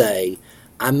simply say,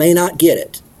 I may not get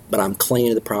it, but I'm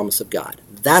clinging to the promise of God.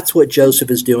 That's what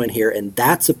Joseph is doing here, and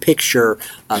that's a picture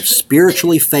of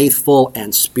spiritually faithful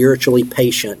and spiritually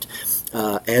patient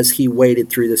as he waded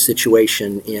through the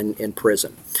situation in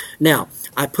prison. Now,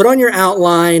 I put on your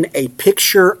outline a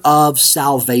picture of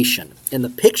salvation. And the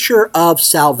picture of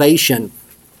salvation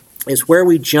is where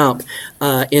we jump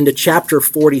into chapter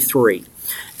 43.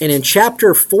 And in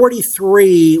chapter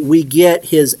 43, we get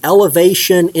his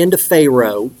elevation into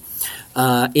Pharaoh.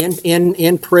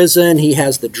 In prison, he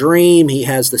has the dream, he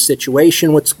has the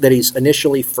situation that he's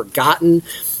initially forgotten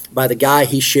by the guy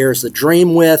he shares the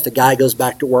dream with. The guy goes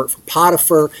back to work for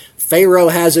Potiphar. Pharaoh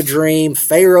has a dream.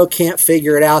 Pharaoh can't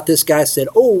figure it out. This guy said,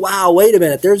 oh, wow, wait a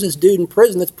minute. There's this dude in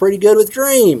prison that's pretty good with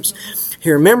dreams.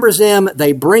 He remembers him.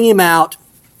 They bring him out.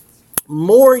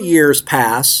 More years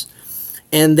pass.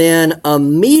 And then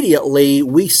immediately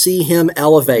we see him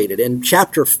elevated. In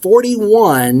chapter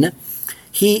 41,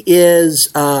 he is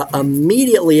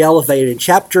immediately elevated.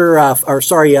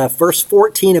 In verse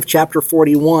 14 of chapter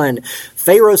 41,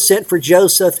 Pharaoh sent for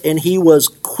Joseph, and he was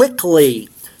quickly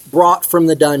brought from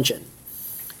the dungeon.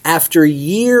 After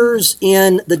years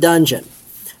in the dungeon,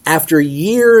 after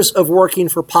years of working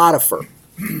for Potiphar,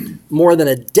 more than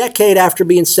a decade after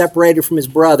being separated from his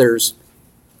brothers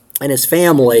and his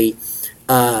family,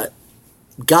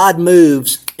 God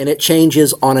moves and it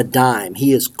changes on a dime.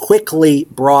 He is quickly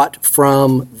brought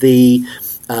from the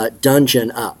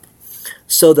dungeon up.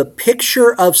 So the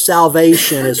picture of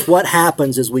salvation is what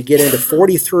happens as we get into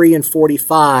 43 and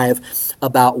 45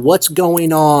 about what's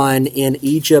going on in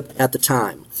Egypt at the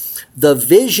time. The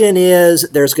vision is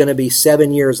there's going to be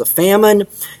 7 years of famine.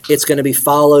 It's going to be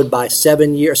followed by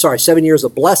 7 years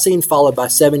of blessing, followed by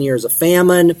 7 years of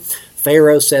famine.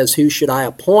 Pharaoh says, who should I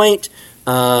appoint?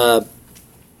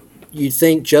 You'd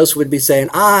think Joseph would be saying,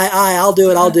 I'll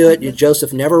do it.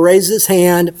 Joseph never raises his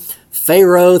hand.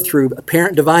 Pharaoh, through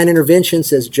apparent divine intervention,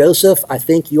 says, Joseph, I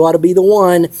think you ought to be the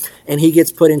one, and he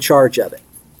gets put in charge of it.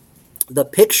 The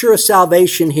picture of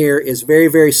salvation here is very,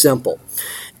 very simple.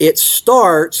 It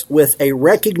starts with a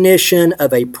recognition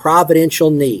of a providential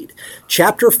need.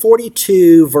 Chapter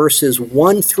 42, verses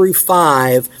 1 through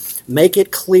 5, make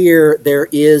it clear there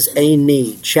is a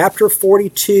need. Chapter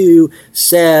 42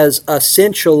 says,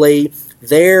 essentially,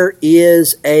 there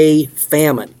is a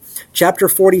famine. Chapter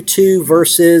 42,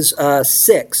 verses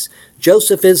 6,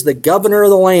 Joseph is the governor of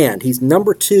the land. He's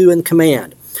number 2 in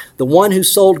command, the one who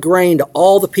sold grain to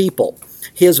all the people.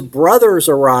 His brothers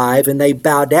arrive, and they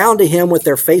bow down to him with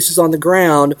their faces on the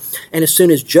ground. And as soon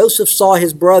as Joseph saw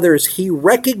his brothers, he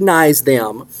recognized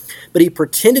them, but he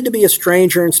pretended to be a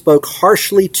stranger and spoke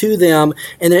harshly to them.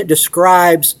 And then it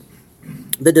describes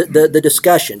the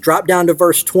discussion. Drop down to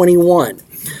verse 21.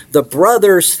 The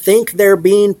brothers think they're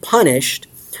being punished.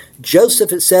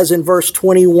 Joseph, it says in verse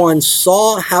 21, we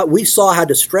saw how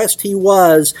distressed he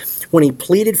was when he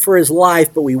pleaded for his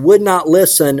life, but we would not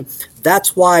listen.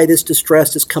 That's why this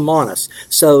distress has come on us.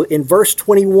 So in verse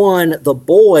 21, the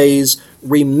boys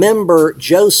remember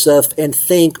Joseph and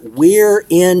think we're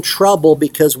in trouble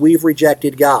because we've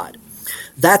rejected God.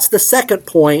 That's the second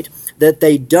point, that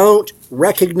they don't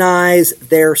recognize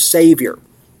their Savior.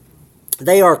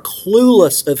 They are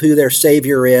clueless of who their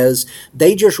Savior is.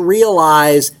 They just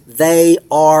realize they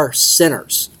are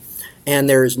sinners. And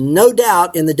there's no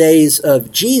doubt in the days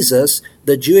of Jesus,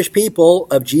 the Jewish people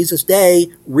of Jesus' day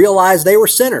realized they were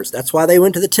sinners. That's why they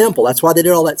went to the temple. That's why they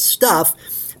did all that stuff.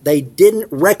 They didn't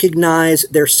recognize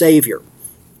their Savior.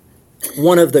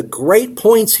 One of the great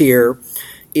points here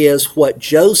is what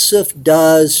Joseph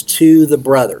does to the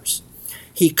brothers.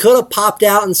 He could have popped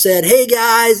out and said, hey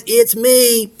guys, it's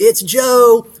me, it's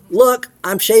Joe. Look,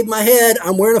 I'm shaved my head.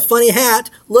 I'm wearing a funny hat.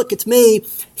 Look, it's me.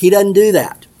 He doesn't do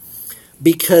that.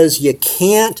 Because you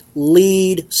can't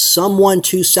lead someone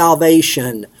to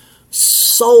salvation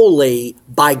solely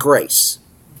by grace.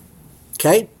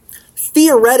 Okay?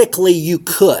 Theoretically, you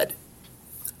could.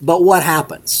 But what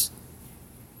happens?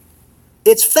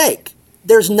 It's fake.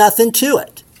 There's nothing to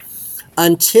it.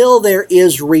 Until there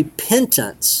is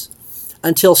repentance,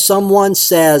 until someone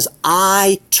says,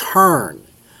 I turn,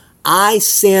 I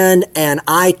sin and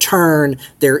I turn,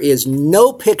 there is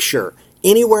no picture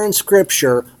anywhere in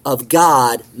Scripture of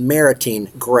God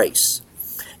meriting grace.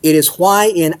 It is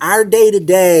why in our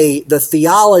day-to-day, the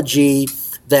theology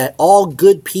that all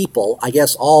good people, I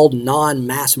guess all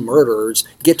non-mass murderers,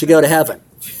 get to go to heaven,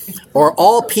 or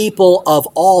all people of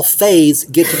all faiths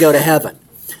get to go to heaven.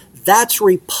 That's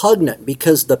repugnant,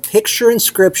 because the picture in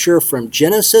Scripture from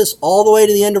Genesis all the way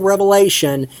to the end of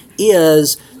Revelation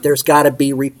is there's got to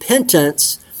be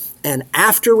repentance, and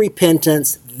after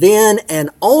repentance, then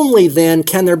and only then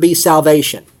can there be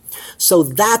salvation. So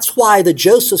that's why the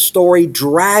Joseph story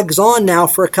drags on now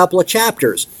for a couple of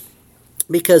chapters.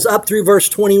 Because up through verse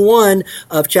 21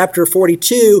 of chapter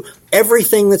 42,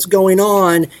 everything that's going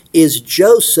on is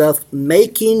Joseph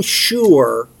making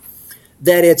sure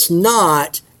that it's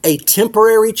not a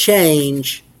temporary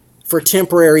change for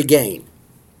temporary gain.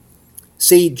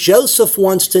 See, Joseph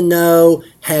wants to know,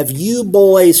 have you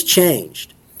boys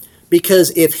changed?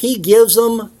 Because if he gives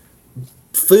them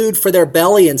food for their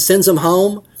belly and sends them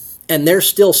home, and they're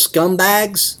still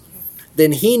scumbags,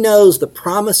 then he knows the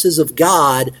promises of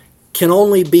God can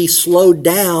only be slowed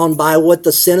down by what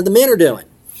the sin of the men are doing.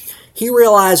 He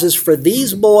realizes for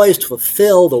these boys to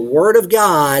fulfill the word of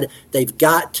God, they've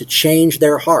got to change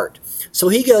their heart. So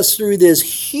he goes through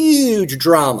this huge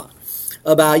drama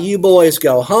about you boys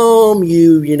go home,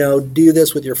 you do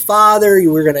this with your father,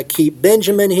 we're going to keep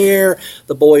Benjamin here.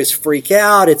 The boys freak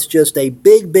out. It's just a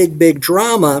big, big, big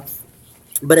drama.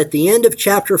 But at the end of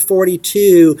chapter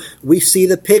 42, we see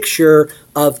the picture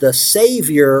of the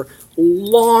Savior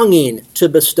longing to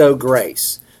bestow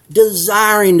grace,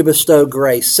 desiring to bestow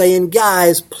grace, saying,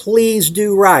 guys, please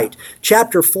do right.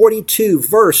 Chapter 42,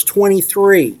 verse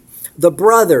 23. The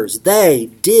brothers, they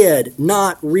did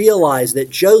not realize that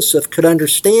Joseph could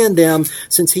understand them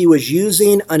since he was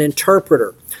using an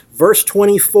interpreter. Verse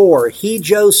 24, he,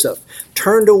 Joseph,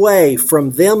 turned away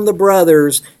from them, the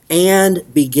brothers, and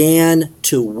began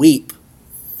to weep.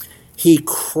 He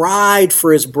cried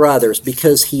for his brothers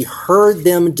because he heard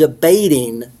them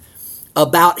debating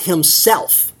about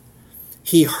himself.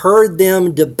 He heard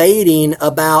them debating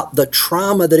about the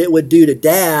trauma that it would do to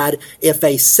Dad if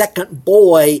a second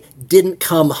boy didn't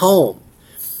come home.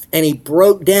 And he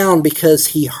broke down because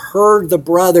he heard the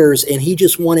brothers and he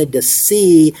just wanted to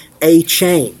see a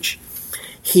change.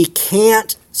 He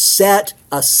can't set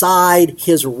aside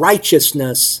his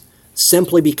righteousness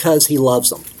simply because he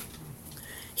loves them.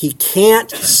 He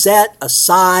can't set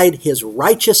aside his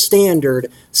righteous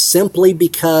standard simply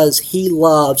because he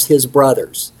loves his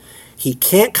brothers. He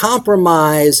can't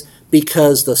compromise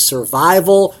because the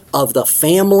survival of the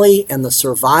family and the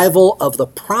survival of the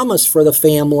promise for the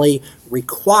family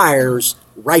requires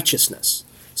righteousness.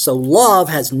 So love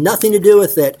has nothing to do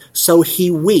with it, so he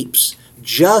weeps,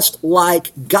 just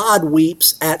like God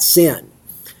weeps at sin.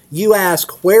 You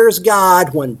ask, where's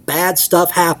God when bad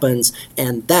stuff happens?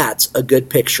 And that's a good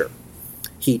picture.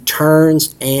 He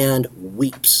turns and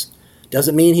weeps.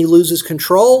 Doesn't mean he loses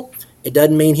control. It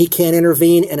doesn't mean he can't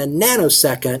intervene in a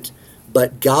nanosecond,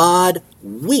 but God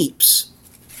weeps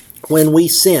when we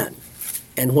sin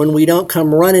and when we don't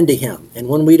come running to him and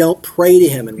when we don't pray to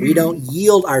him and we don't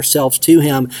yield ourselves to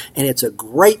him, and it's a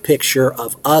great picture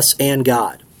of us and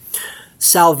God.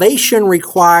 Salvation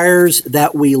requires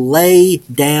that we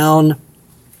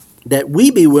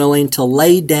be willing to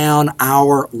lay down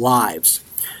our lives.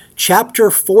 Chapter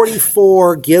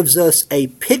 44 gives us a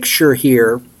picture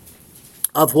here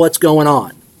of what's going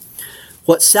on.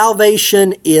 What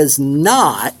salvation is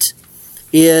not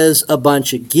is a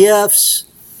bunch of gifts,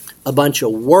 a bunch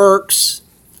of works,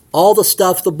 all the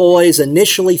stuff the boys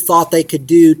initially thought they could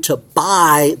do to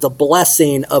buy the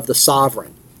blessing of the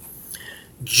sovereign.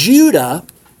 Judah,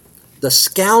 the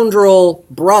scoundrel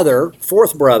brother,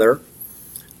 fourth brother,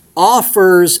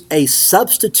 offers a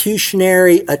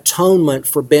substitutionary atonement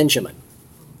for Benjamin.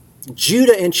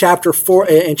 Judah in chapter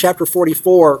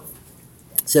 44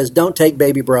 says, don't take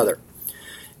baby brother.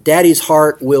 Daddy's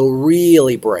heart will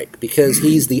really break because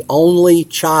he's the only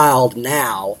child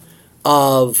now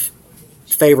of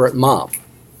favorite mom.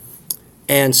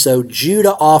 And so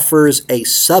Judah offers a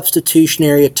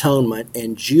substitutionary atonement,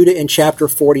 and Judah in chapter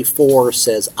 44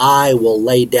 says, I will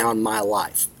lay down my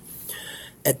life.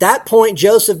 At that point,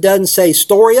 Joseph doesn't say,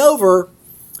 story over,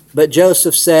 but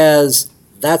Joseph says,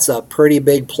 that's a pretty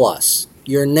big plus.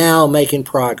 You're now making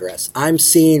progress. I'm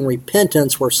seeing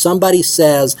repentance where somebody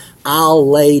says, I'll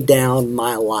lay down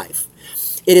my life.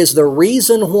 It is the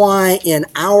reason why in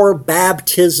our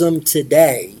baptism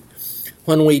today,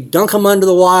 when we dunk them under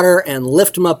the water and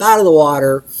lift them up out of the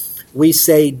water, we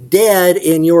say, dead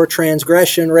in your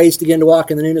transgression, raised again to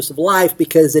walk in the newness of life,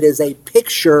 because it is a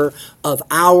picture of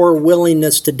our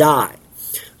willingness to die.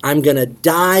 I'm going to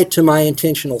die to my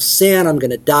intentional sin. I'm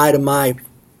going to die to my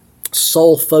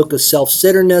soul-focused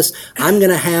self-centeredness. I'm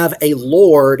going to have a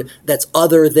Lord that's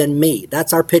other than me.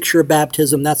 That's our picture of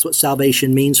baptism. That's what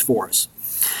salvation means for us.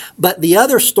 But the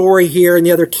other story here, and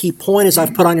the other key point, as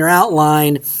I've put on your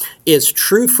outline, is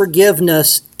true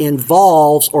forgiveness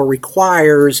involves or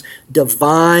requires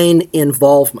divine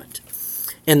involvement.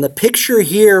 And the picture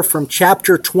here from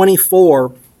chapter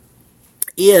 24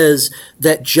 is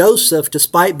that Joseph,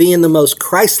 despite being the most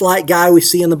Christ-like guy we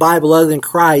see in the Bible other than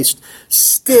Christ,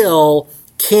 still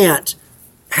can't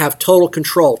have total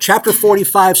control. Chapter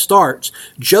 45 starts.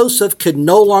 Joseph could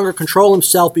no longer control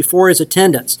himself before his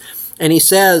attendants. And he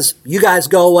says, you guys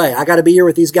go away. I got to be here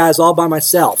with these guys all by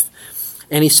myself.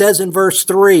 And he says in verse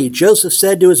 3, Joseph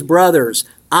said to his brothers,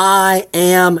 I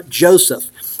am Joseph.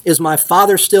 Is my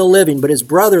father still living? But his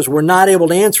brothers were not able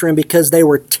to answer him because they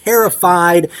were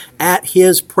terrified at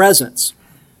his presence.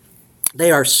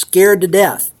 They are scared to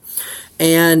death.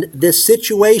 And this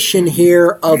situation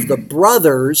here of the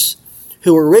brothers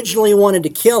who originally wanted to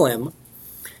kill him,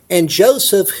 and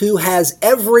Joseph, who has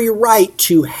every right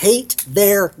to hate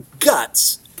their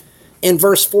guts. In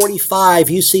verse 45,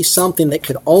 you see something that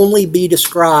could only be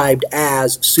described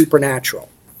as supernatural.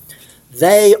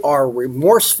 They are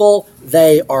remorseful.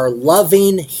 They are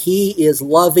loving. He is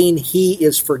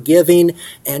forgiving.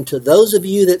 And to those of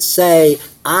you that say,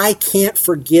 I can't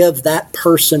forgive that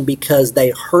person because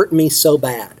they hurt me so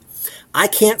bad, I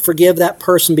can't forgive that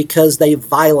person because they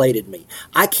violated me.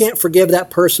 I can't forgive that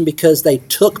person because they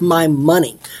took my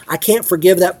money. I can't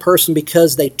forgive that person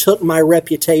because they took my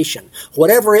reputation.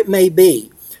 Whatever it may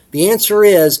be, the answer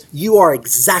is you are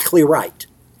exactly right.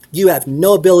 You have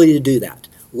no ability to do that.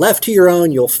 Left to your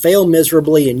own, you'll fail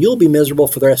miserably and you'll be miserable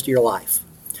for the rest of your life.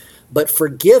 But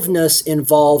forgiveness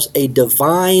involves a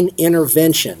divine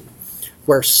intervention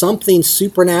where something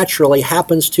supernaturally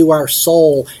happens to our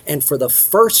soul, and for the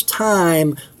first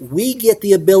time, we get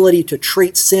the ability to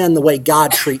treat sin the way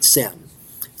God treats sin.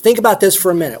 Think about this for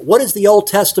a minute. What does the Old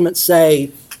Testament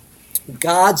say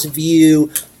God's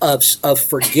view of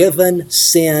forgiven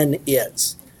sin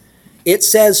is? It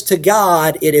says to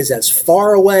God, it is as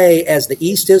far away as the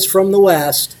east is from the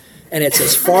west, and it's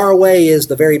as far away as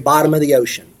the very bottom of the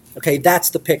ocean. Okay, that's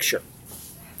the picture.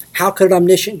 How could an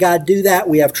omniscient God do that?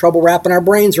 We have trouble wrapping our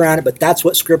brains around it, but that's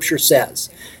what Scripture says.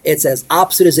 It's as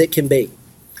opposite as it can be.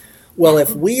 Well,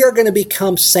 if we are going to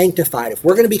become sanctified, if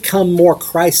we're going to become more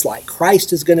Christ-like,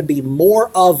 Christ is going to be more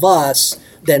of us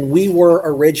than we were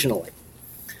originally,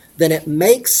 then it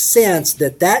makes sense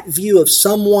that that view of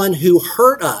someone who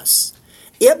hurt us,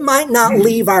 it might not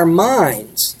leave our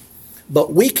minds,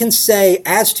 but we can say,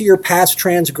 as to your past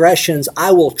transgressions,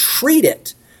 I will treat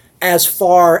it as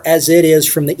far as it is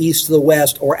from the east to the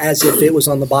west, or as if it was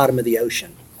on the bottom of the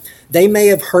ocean. They may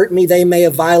have hurt me, they may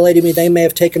have violated me, they may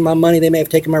have taken my money, they may have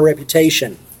taken my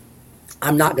reputation.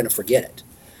 I'm not going to forget it.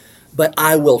 But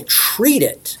I will treat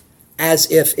it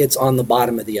as if it's on the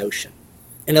bottom of the ocean.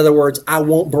 In other words, I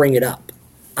won't bring it up.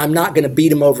 I'm not going to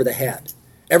beat him over the head.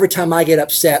 Every time I get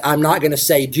upset, I'm not going to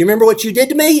say, do you remember what you did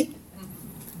to me?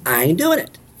 I ain't doing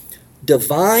it.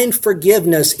 Divine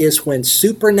forgiveness is when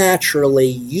supernaturally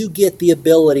you get the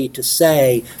ability to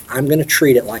say, I'm going to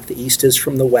treat it like the east is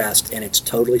from the west, and it's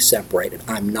totally separated.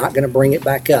 I'm not going to bring it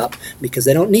back up because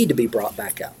they don't need to be brought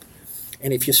back up.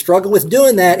 And if you struggle with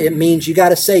doing that, it means you got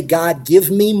to say, God,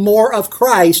 give me more of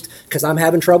Christ, because I'm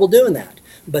having trouble doing that.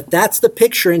 But that's the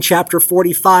picture in chapter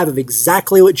 45 of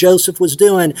exactly what Joseph was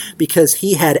doing, because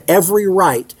he had every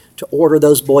right to order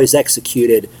those boys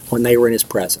executed when they were in his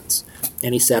presence.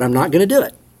 And he said, I'm not going to do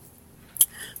it.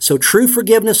 So true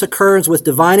forgiveness occurs with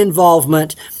divine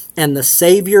involvement, and the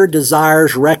Savior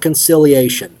desires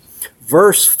reconciliation.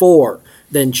 Verse 4,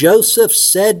 then Joseph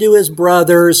said to his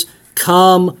brothers,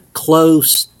 come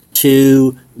close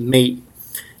to me.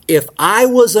 If I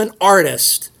was an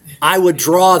artist, I would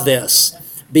draw this,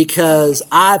 because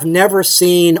I've never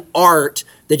seen art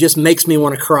that just makes me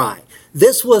want to cry.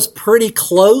 This was pretty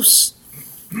close.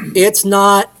 It's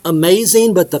not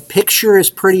amazing, but the picture is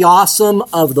pretty awesome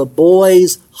of the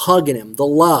boys hugging him, the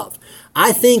love.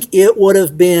 I think it would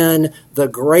have been the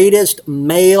greatest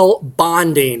male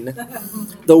bonding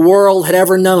the world had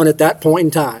ever known at that point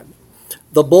in time.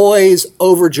 The boys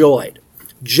overjoyed.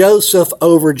 Joseph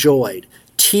overjoyed.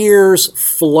 Tears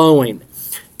flowing.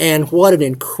 And what an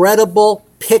incredible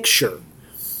picture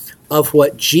of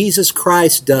what Jesus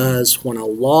Christ does when a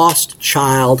lost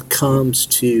child comes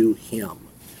to him.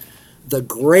 The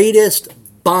greatest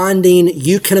bonding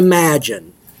you can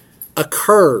imagine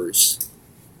occurs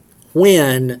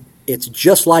when it's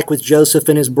just like with Joseph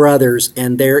and his brothers,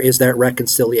 and there is that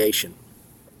reconciliation.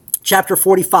 Chapter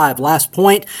 45, last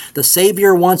point, the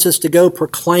Savior wants us to go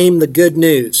proclaim the good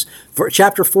news.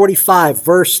 Chapter 45,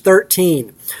 verse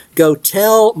 13, go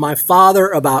tell my father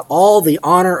about all the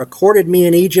honor accorded me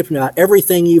in Egypt and about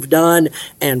everything you've done,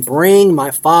 and bring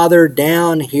my father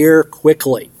down here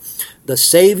quickly. The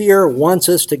Savior wants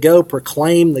us to go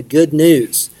proclaim the good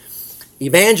news.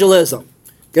 Evangelism.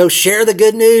 Go share the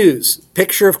good news.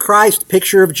 Picture of Christ,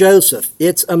 picture of Joseph.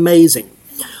 It's amazing.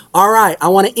 All right, I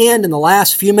want to end in the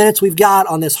last few minutes we've got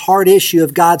on this hard issue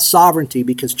of God's sovereignty,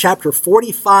 because chapter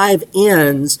 45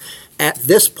 ends at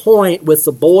this point with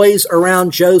the boys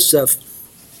around Joseph,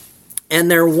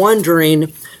 and they're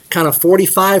wondering, kind of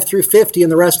 45 through 50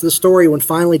 and the rest of the story, when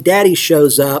finally Daddy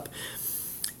shows up,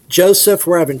 Joseph,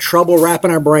 we're having trouble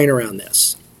wrapping our brain around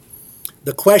this.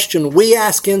 The question we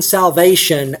ask in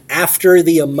salvation after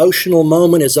the emotional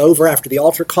moment is over, after the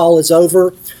altar call is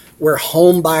over, we're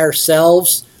home by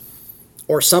ourselves,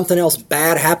 or something else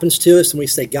bad happens to us, and we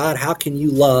say, God, how can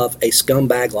you love a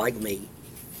scumbag like me?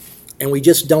 And we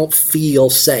just don't feel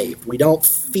safe. We don't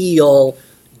feel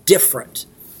different.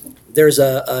 There's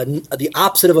the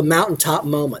opposite of a mountaintop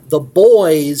moment. The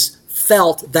boys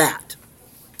felt that.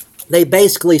 They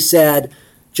basically said,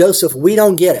 Joseph, we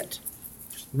don't get it.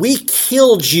 We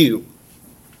killed you.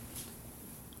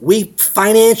 We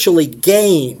financially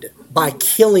gained by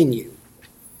killing you.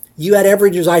 You had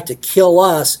every desire to kill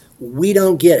us. We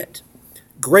don't get it.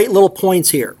 Great little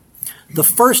points here. The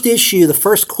first issue, the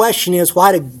first question is,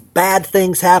 why do bad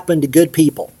things happen to good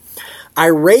people? I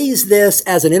raise this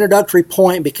as an introductory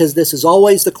point because this is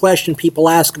always the question people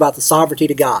ask about the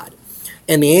sovereignty of God.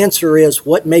 And the answer is,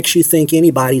 what makes you think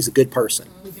anybody's a good person?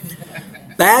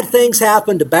 Bad things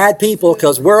happen to bad people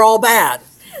because we're all bad,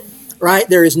 right?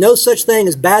 There is no such thing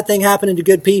as bad thing happening to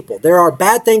good people. There are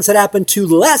bad things that happen to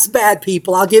less bad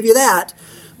people, I'll give you that.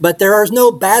 But there are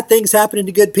no bad things happening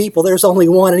to good people. There's only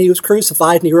one, and he was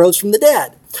crucified and he rose from the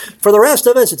dead. For the rest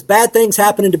of us, it's bad things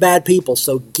happening to bad people.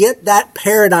 So get that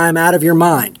paradigm out of your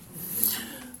mind.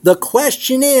 The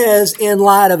question is, in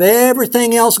light of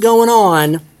everything else going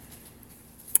on,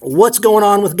 what's going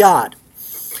on with God?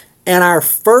 And our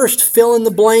first fill in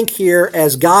the blank here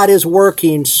as God is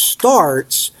working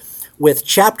starts with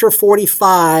chapter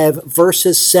 45,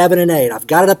 verses 7 and 8. I've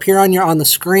got it up here on the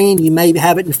screen. You may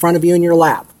have it in front of you in your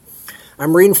lap.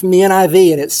 I'm reading from the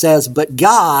NIV, and it says, "But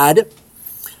God,"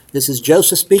 this is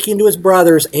Joseph speaking to his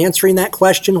brothers, answering that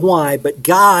question, why, "But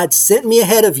God sent me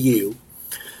ahead of you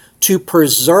to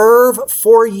preserve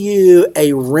for you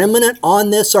a remnant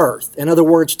on this earth." In other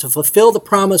words, to fulfill the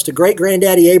promise to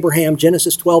great-granddaddy Abraham,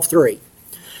 Genesis 12:3,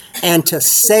 "and to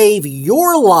save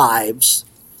your lives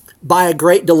by a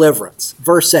great deliverance."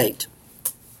 Verse 8,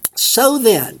 "So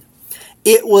then,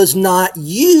 it was not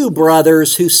you,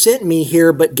 brothers, who sent me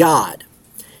here, but God.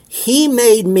 He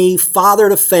made me father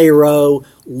to Pharaoh,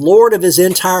 lord of his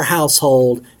entire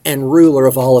household, and ruler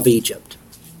of all of Egypt."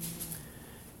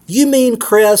 You mean,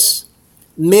 Chris,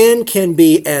 men can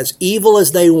be as evil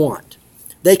as they want.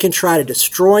 They can try to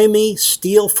destroy me,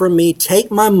 steal from me,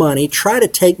 take my money, try to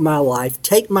take my life,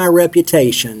 take my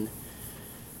reputation,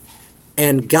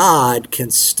 and God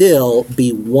can still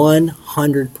be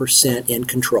 100% in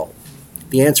control?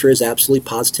 The answer is absolutely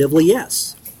positively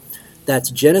yes.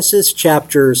 That's Genesis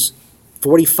chapters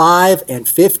 45 and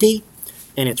 50,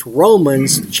 and it's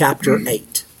Romans chapter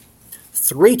 8.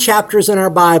 3 chapters in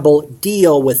our Bible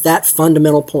deal with that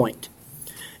fundamental point.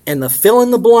 And the fill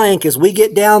in the blank as we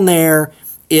get down there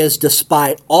is,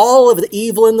 despite all of the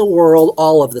evil in the world,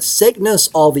 all of the sickness,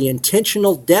 all the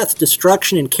intentional death,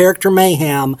 destruction, and character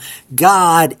mayhem,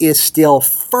 God is still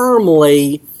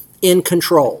firmly in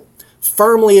control.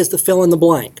 Firmly is the fill in the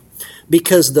blank.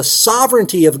 Because the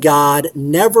sovereignty of God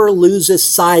never loses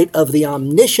sight of the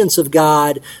omniscience of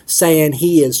God, saying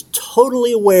he is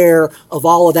totally aware of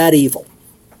all of that evil.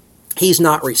 He's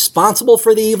not responsible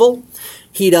for the evil.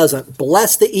 He doesn't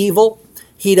bless the evil.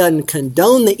 He doesn't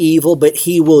condone the evil, but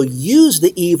he will use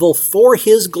the evil for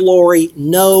his glory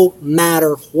no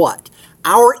matter what.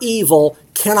 Our evil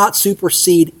cannot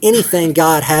supersede anything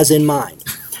God has in mind.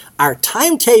 Our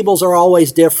timetables are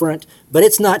always different, but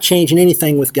it's not changing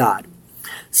anything with God.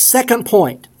 Second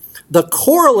point, the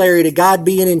corollary to God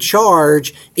being in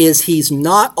charge is he's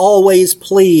not always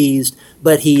pleased,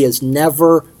 but he is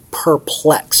never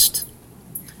perplexed.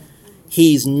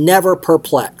 He's never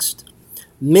perplexed.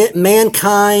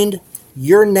 Mankind,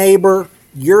 your neighbor,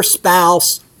 your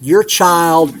spouse, your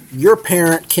child, your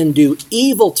parent can do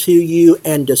evil to you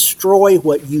and destroy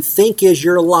what you think is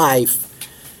your life.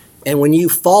 And when you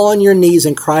fall on your knees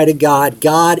and cry to God,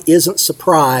 God isn't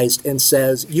surprised and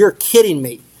says, "You're kidding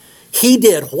me. He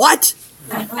did what?"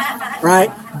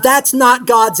 Right? That's not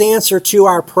God's answer to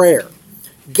our prayer.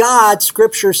 God,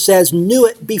 Scripture says, knew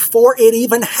it before it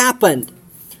even happened.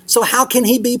 So how can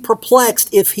he be perplexed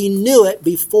if he knew it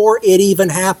before it even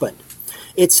happened?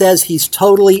 It says he's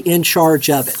totally in charge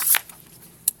of it.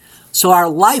 So our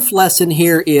life lesson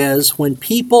here is, when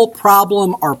people,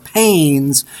 problem, or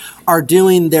pains are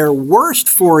doing their worst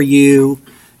for you,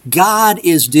 God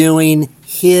is doing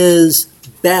his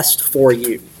best for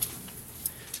you.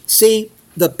 See,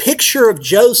 the picture of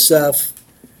Joseph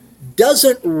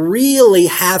doesn't really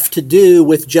have to do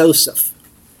with Joseph.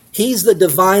 He's the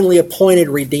divinely appointed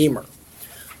Redeemer.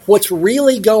 What's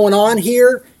really going on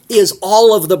here is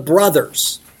all of the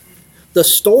brothers. The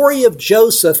story of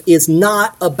Joseph is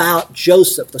not about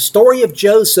Joseph. The story of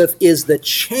Joseph is the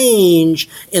change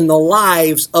in the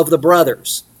lives of the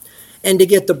brothers. And to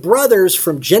get the brothers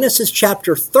from Genesis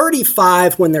chapter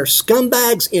 35, when they're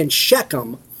scumbags in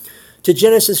Shechem, to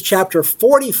Genesis chapter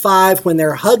 45, when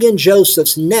they're hugging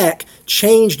Joseph's neck,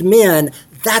 changed men,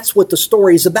 that's what the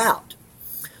story's about.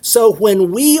 So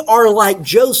when we are like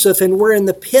Joseph and we're in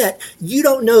the pit, you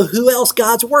don't know who else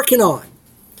God's working on.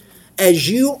 As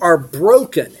you are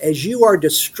broken, as you are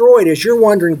destroyed, as you're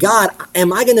wondering, God,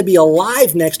 am I going to be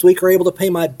alive next week or able to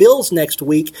pay my bills next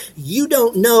week? You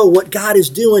don't know what God is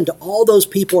doing to all those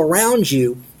people around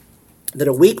you, that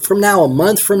a week from now, a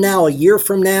month from now, a year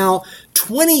from now,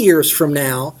 20 years from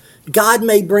now, God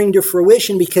may bring to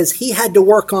fruition because he had to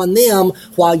work on them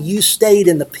while you stayed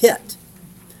in the pit.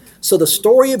 So the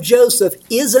story of Joseph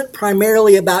isn't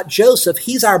primarily about Joseph.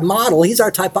 He's our model. He's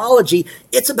our typology.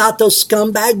 It's about those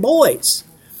scumbag boys.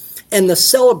 And the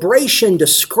celebration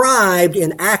described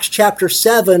in Acts chapter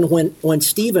 7 when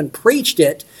Stephen preached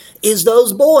it is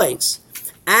those boys.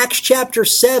 Acts chapter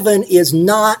 7 is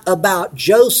not about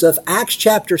Joseph. Acts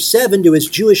chapter 7 to his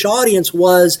Jewish audience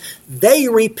was they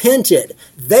repented.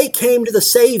 They came to the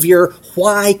Savior.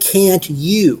 Why can't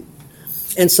you?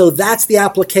 And so that's the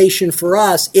application for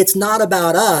us. It's not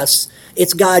about us.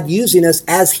 It's God using us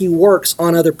as he works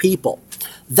on other people.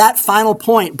 That final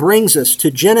point brings us to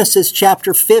Genesis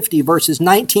chapter 50, verses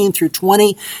 19 through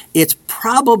 20. It's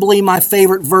probably my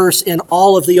favorite verse in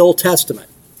all of the Old Testament.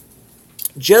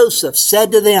 Joseph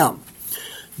said to them,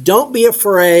 "Don't be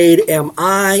afraid. Am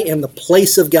I in the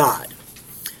place of God?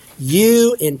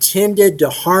 You intended to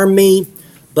harm me,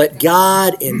 but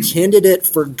God intended it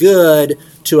for good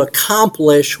to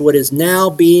accomplish what is now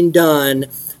being done,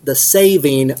 the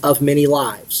saving of many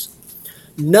lives."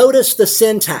 Notice the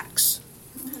syntax.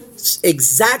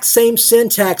 Exact same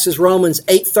syntax as Romans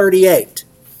 8:38.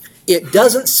 It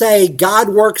doesn't say God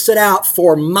works it out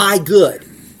for my good,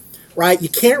 right? You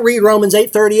can't read Romans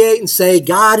 8:38 and say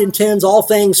God intends all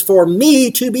things for me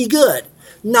to be good.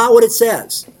 Not what it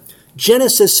says.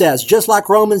 Genesis says, just like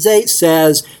Romans 8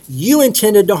 says, you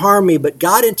intended to harm me, but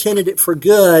God intended it for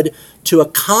good to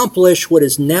accomplish what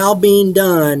is now being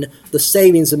done, the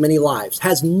savings of many lives.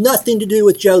 Has nothing to do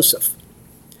with Joseph.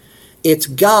 It's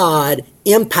God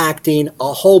impacting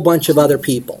a whole bunch of other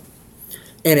people.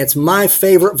 And it's my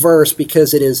favorite verse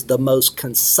because it is the most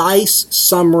concise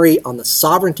summary on the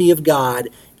sovereignty of God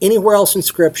anywhere else in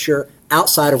Scripture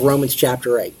outside of Romans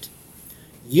chapter 8.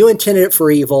 You intended it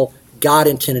for evil. God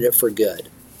intended it for good.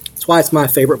 That's why it's my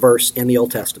favorite verse in the Old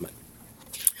Testament.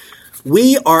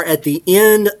 We are at the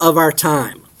end of our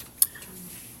time.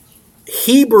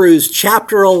 Hebrews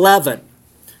chapter 11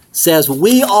 says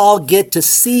we all get to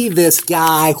see this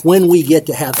guy when we get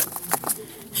to heaven.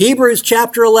 Hebrews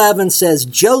chapter 11 says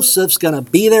Joseph's going to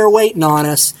be there waiting on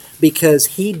us because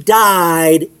he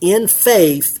died in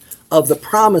faith of the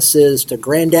promises to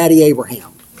Granddaddy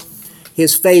Abraham.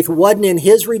 His faith wasn't in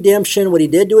his redemption, what he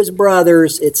did to his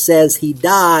brothers. It says he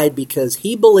died because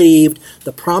he believed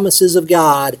the promises of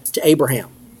God to Abraham.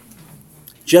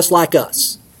 Just like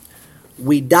us.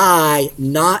 We die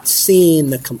not seeing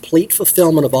the complete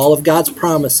fulfillment of all of God's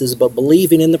promises, but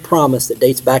believing in the promise that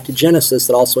dates back to Genesis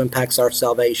that also impacts our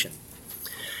salvation.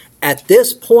 At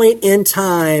this point in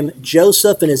time,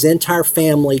 Joseph and his entire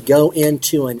family go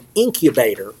into an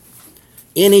incubator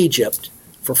in Egypt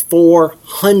for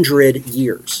 400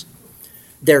 years.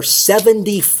 There's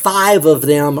 75 of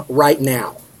them right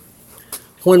now.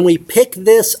 When we pick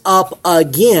this up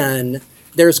again,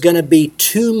 there's going to be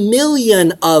 2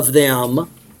 million of them.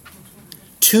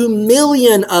 2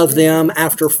 million of them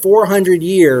after 400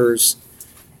 years,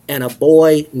 and a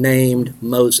boy named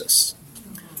Moses,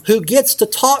 who gets to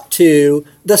talk to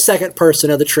the second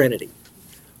person of the Trinity.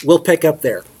 We'll pick up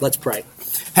there. Let's pray.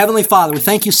 Heavenly Father, we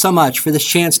thank you so much for this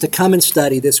chance to come and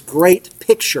study this great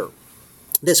picture,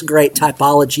 this great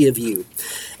typology of you.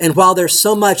 And while there's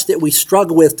so much that we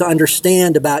struggle with to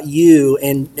understand about you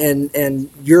and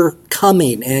your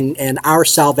coming and our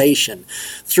salvation,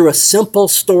 through a simple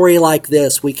story like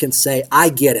this, we can say, I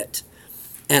get it,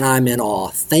 and I'm in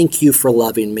awe. Thank you for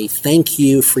loving me. Thank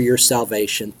you for your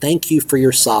salvation. Thank you for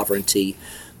your sovereignty.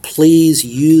 Please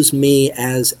use me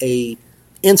as an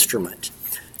instrument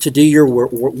to do your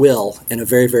will in a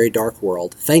very, very dark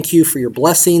world. Thank you for your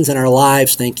blessings in our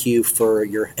lives. Thank you for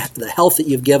the health that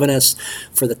you've given us,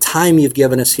 for the time you've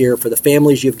given us here, for the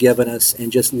families you've given us,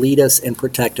 and just lead us and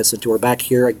protect us until we're back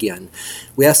here again.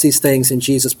 We ask these things in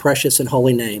Jesus' precious and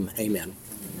holy name. Amen.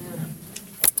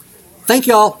 Thank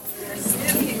you all.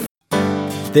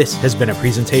 This has been a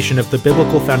presentation of the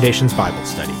Biblical Foundations Bible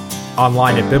Study,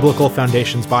 online at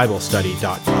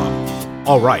biblicalfoundationsbiblestudy.com.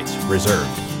 All rights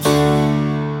reserved.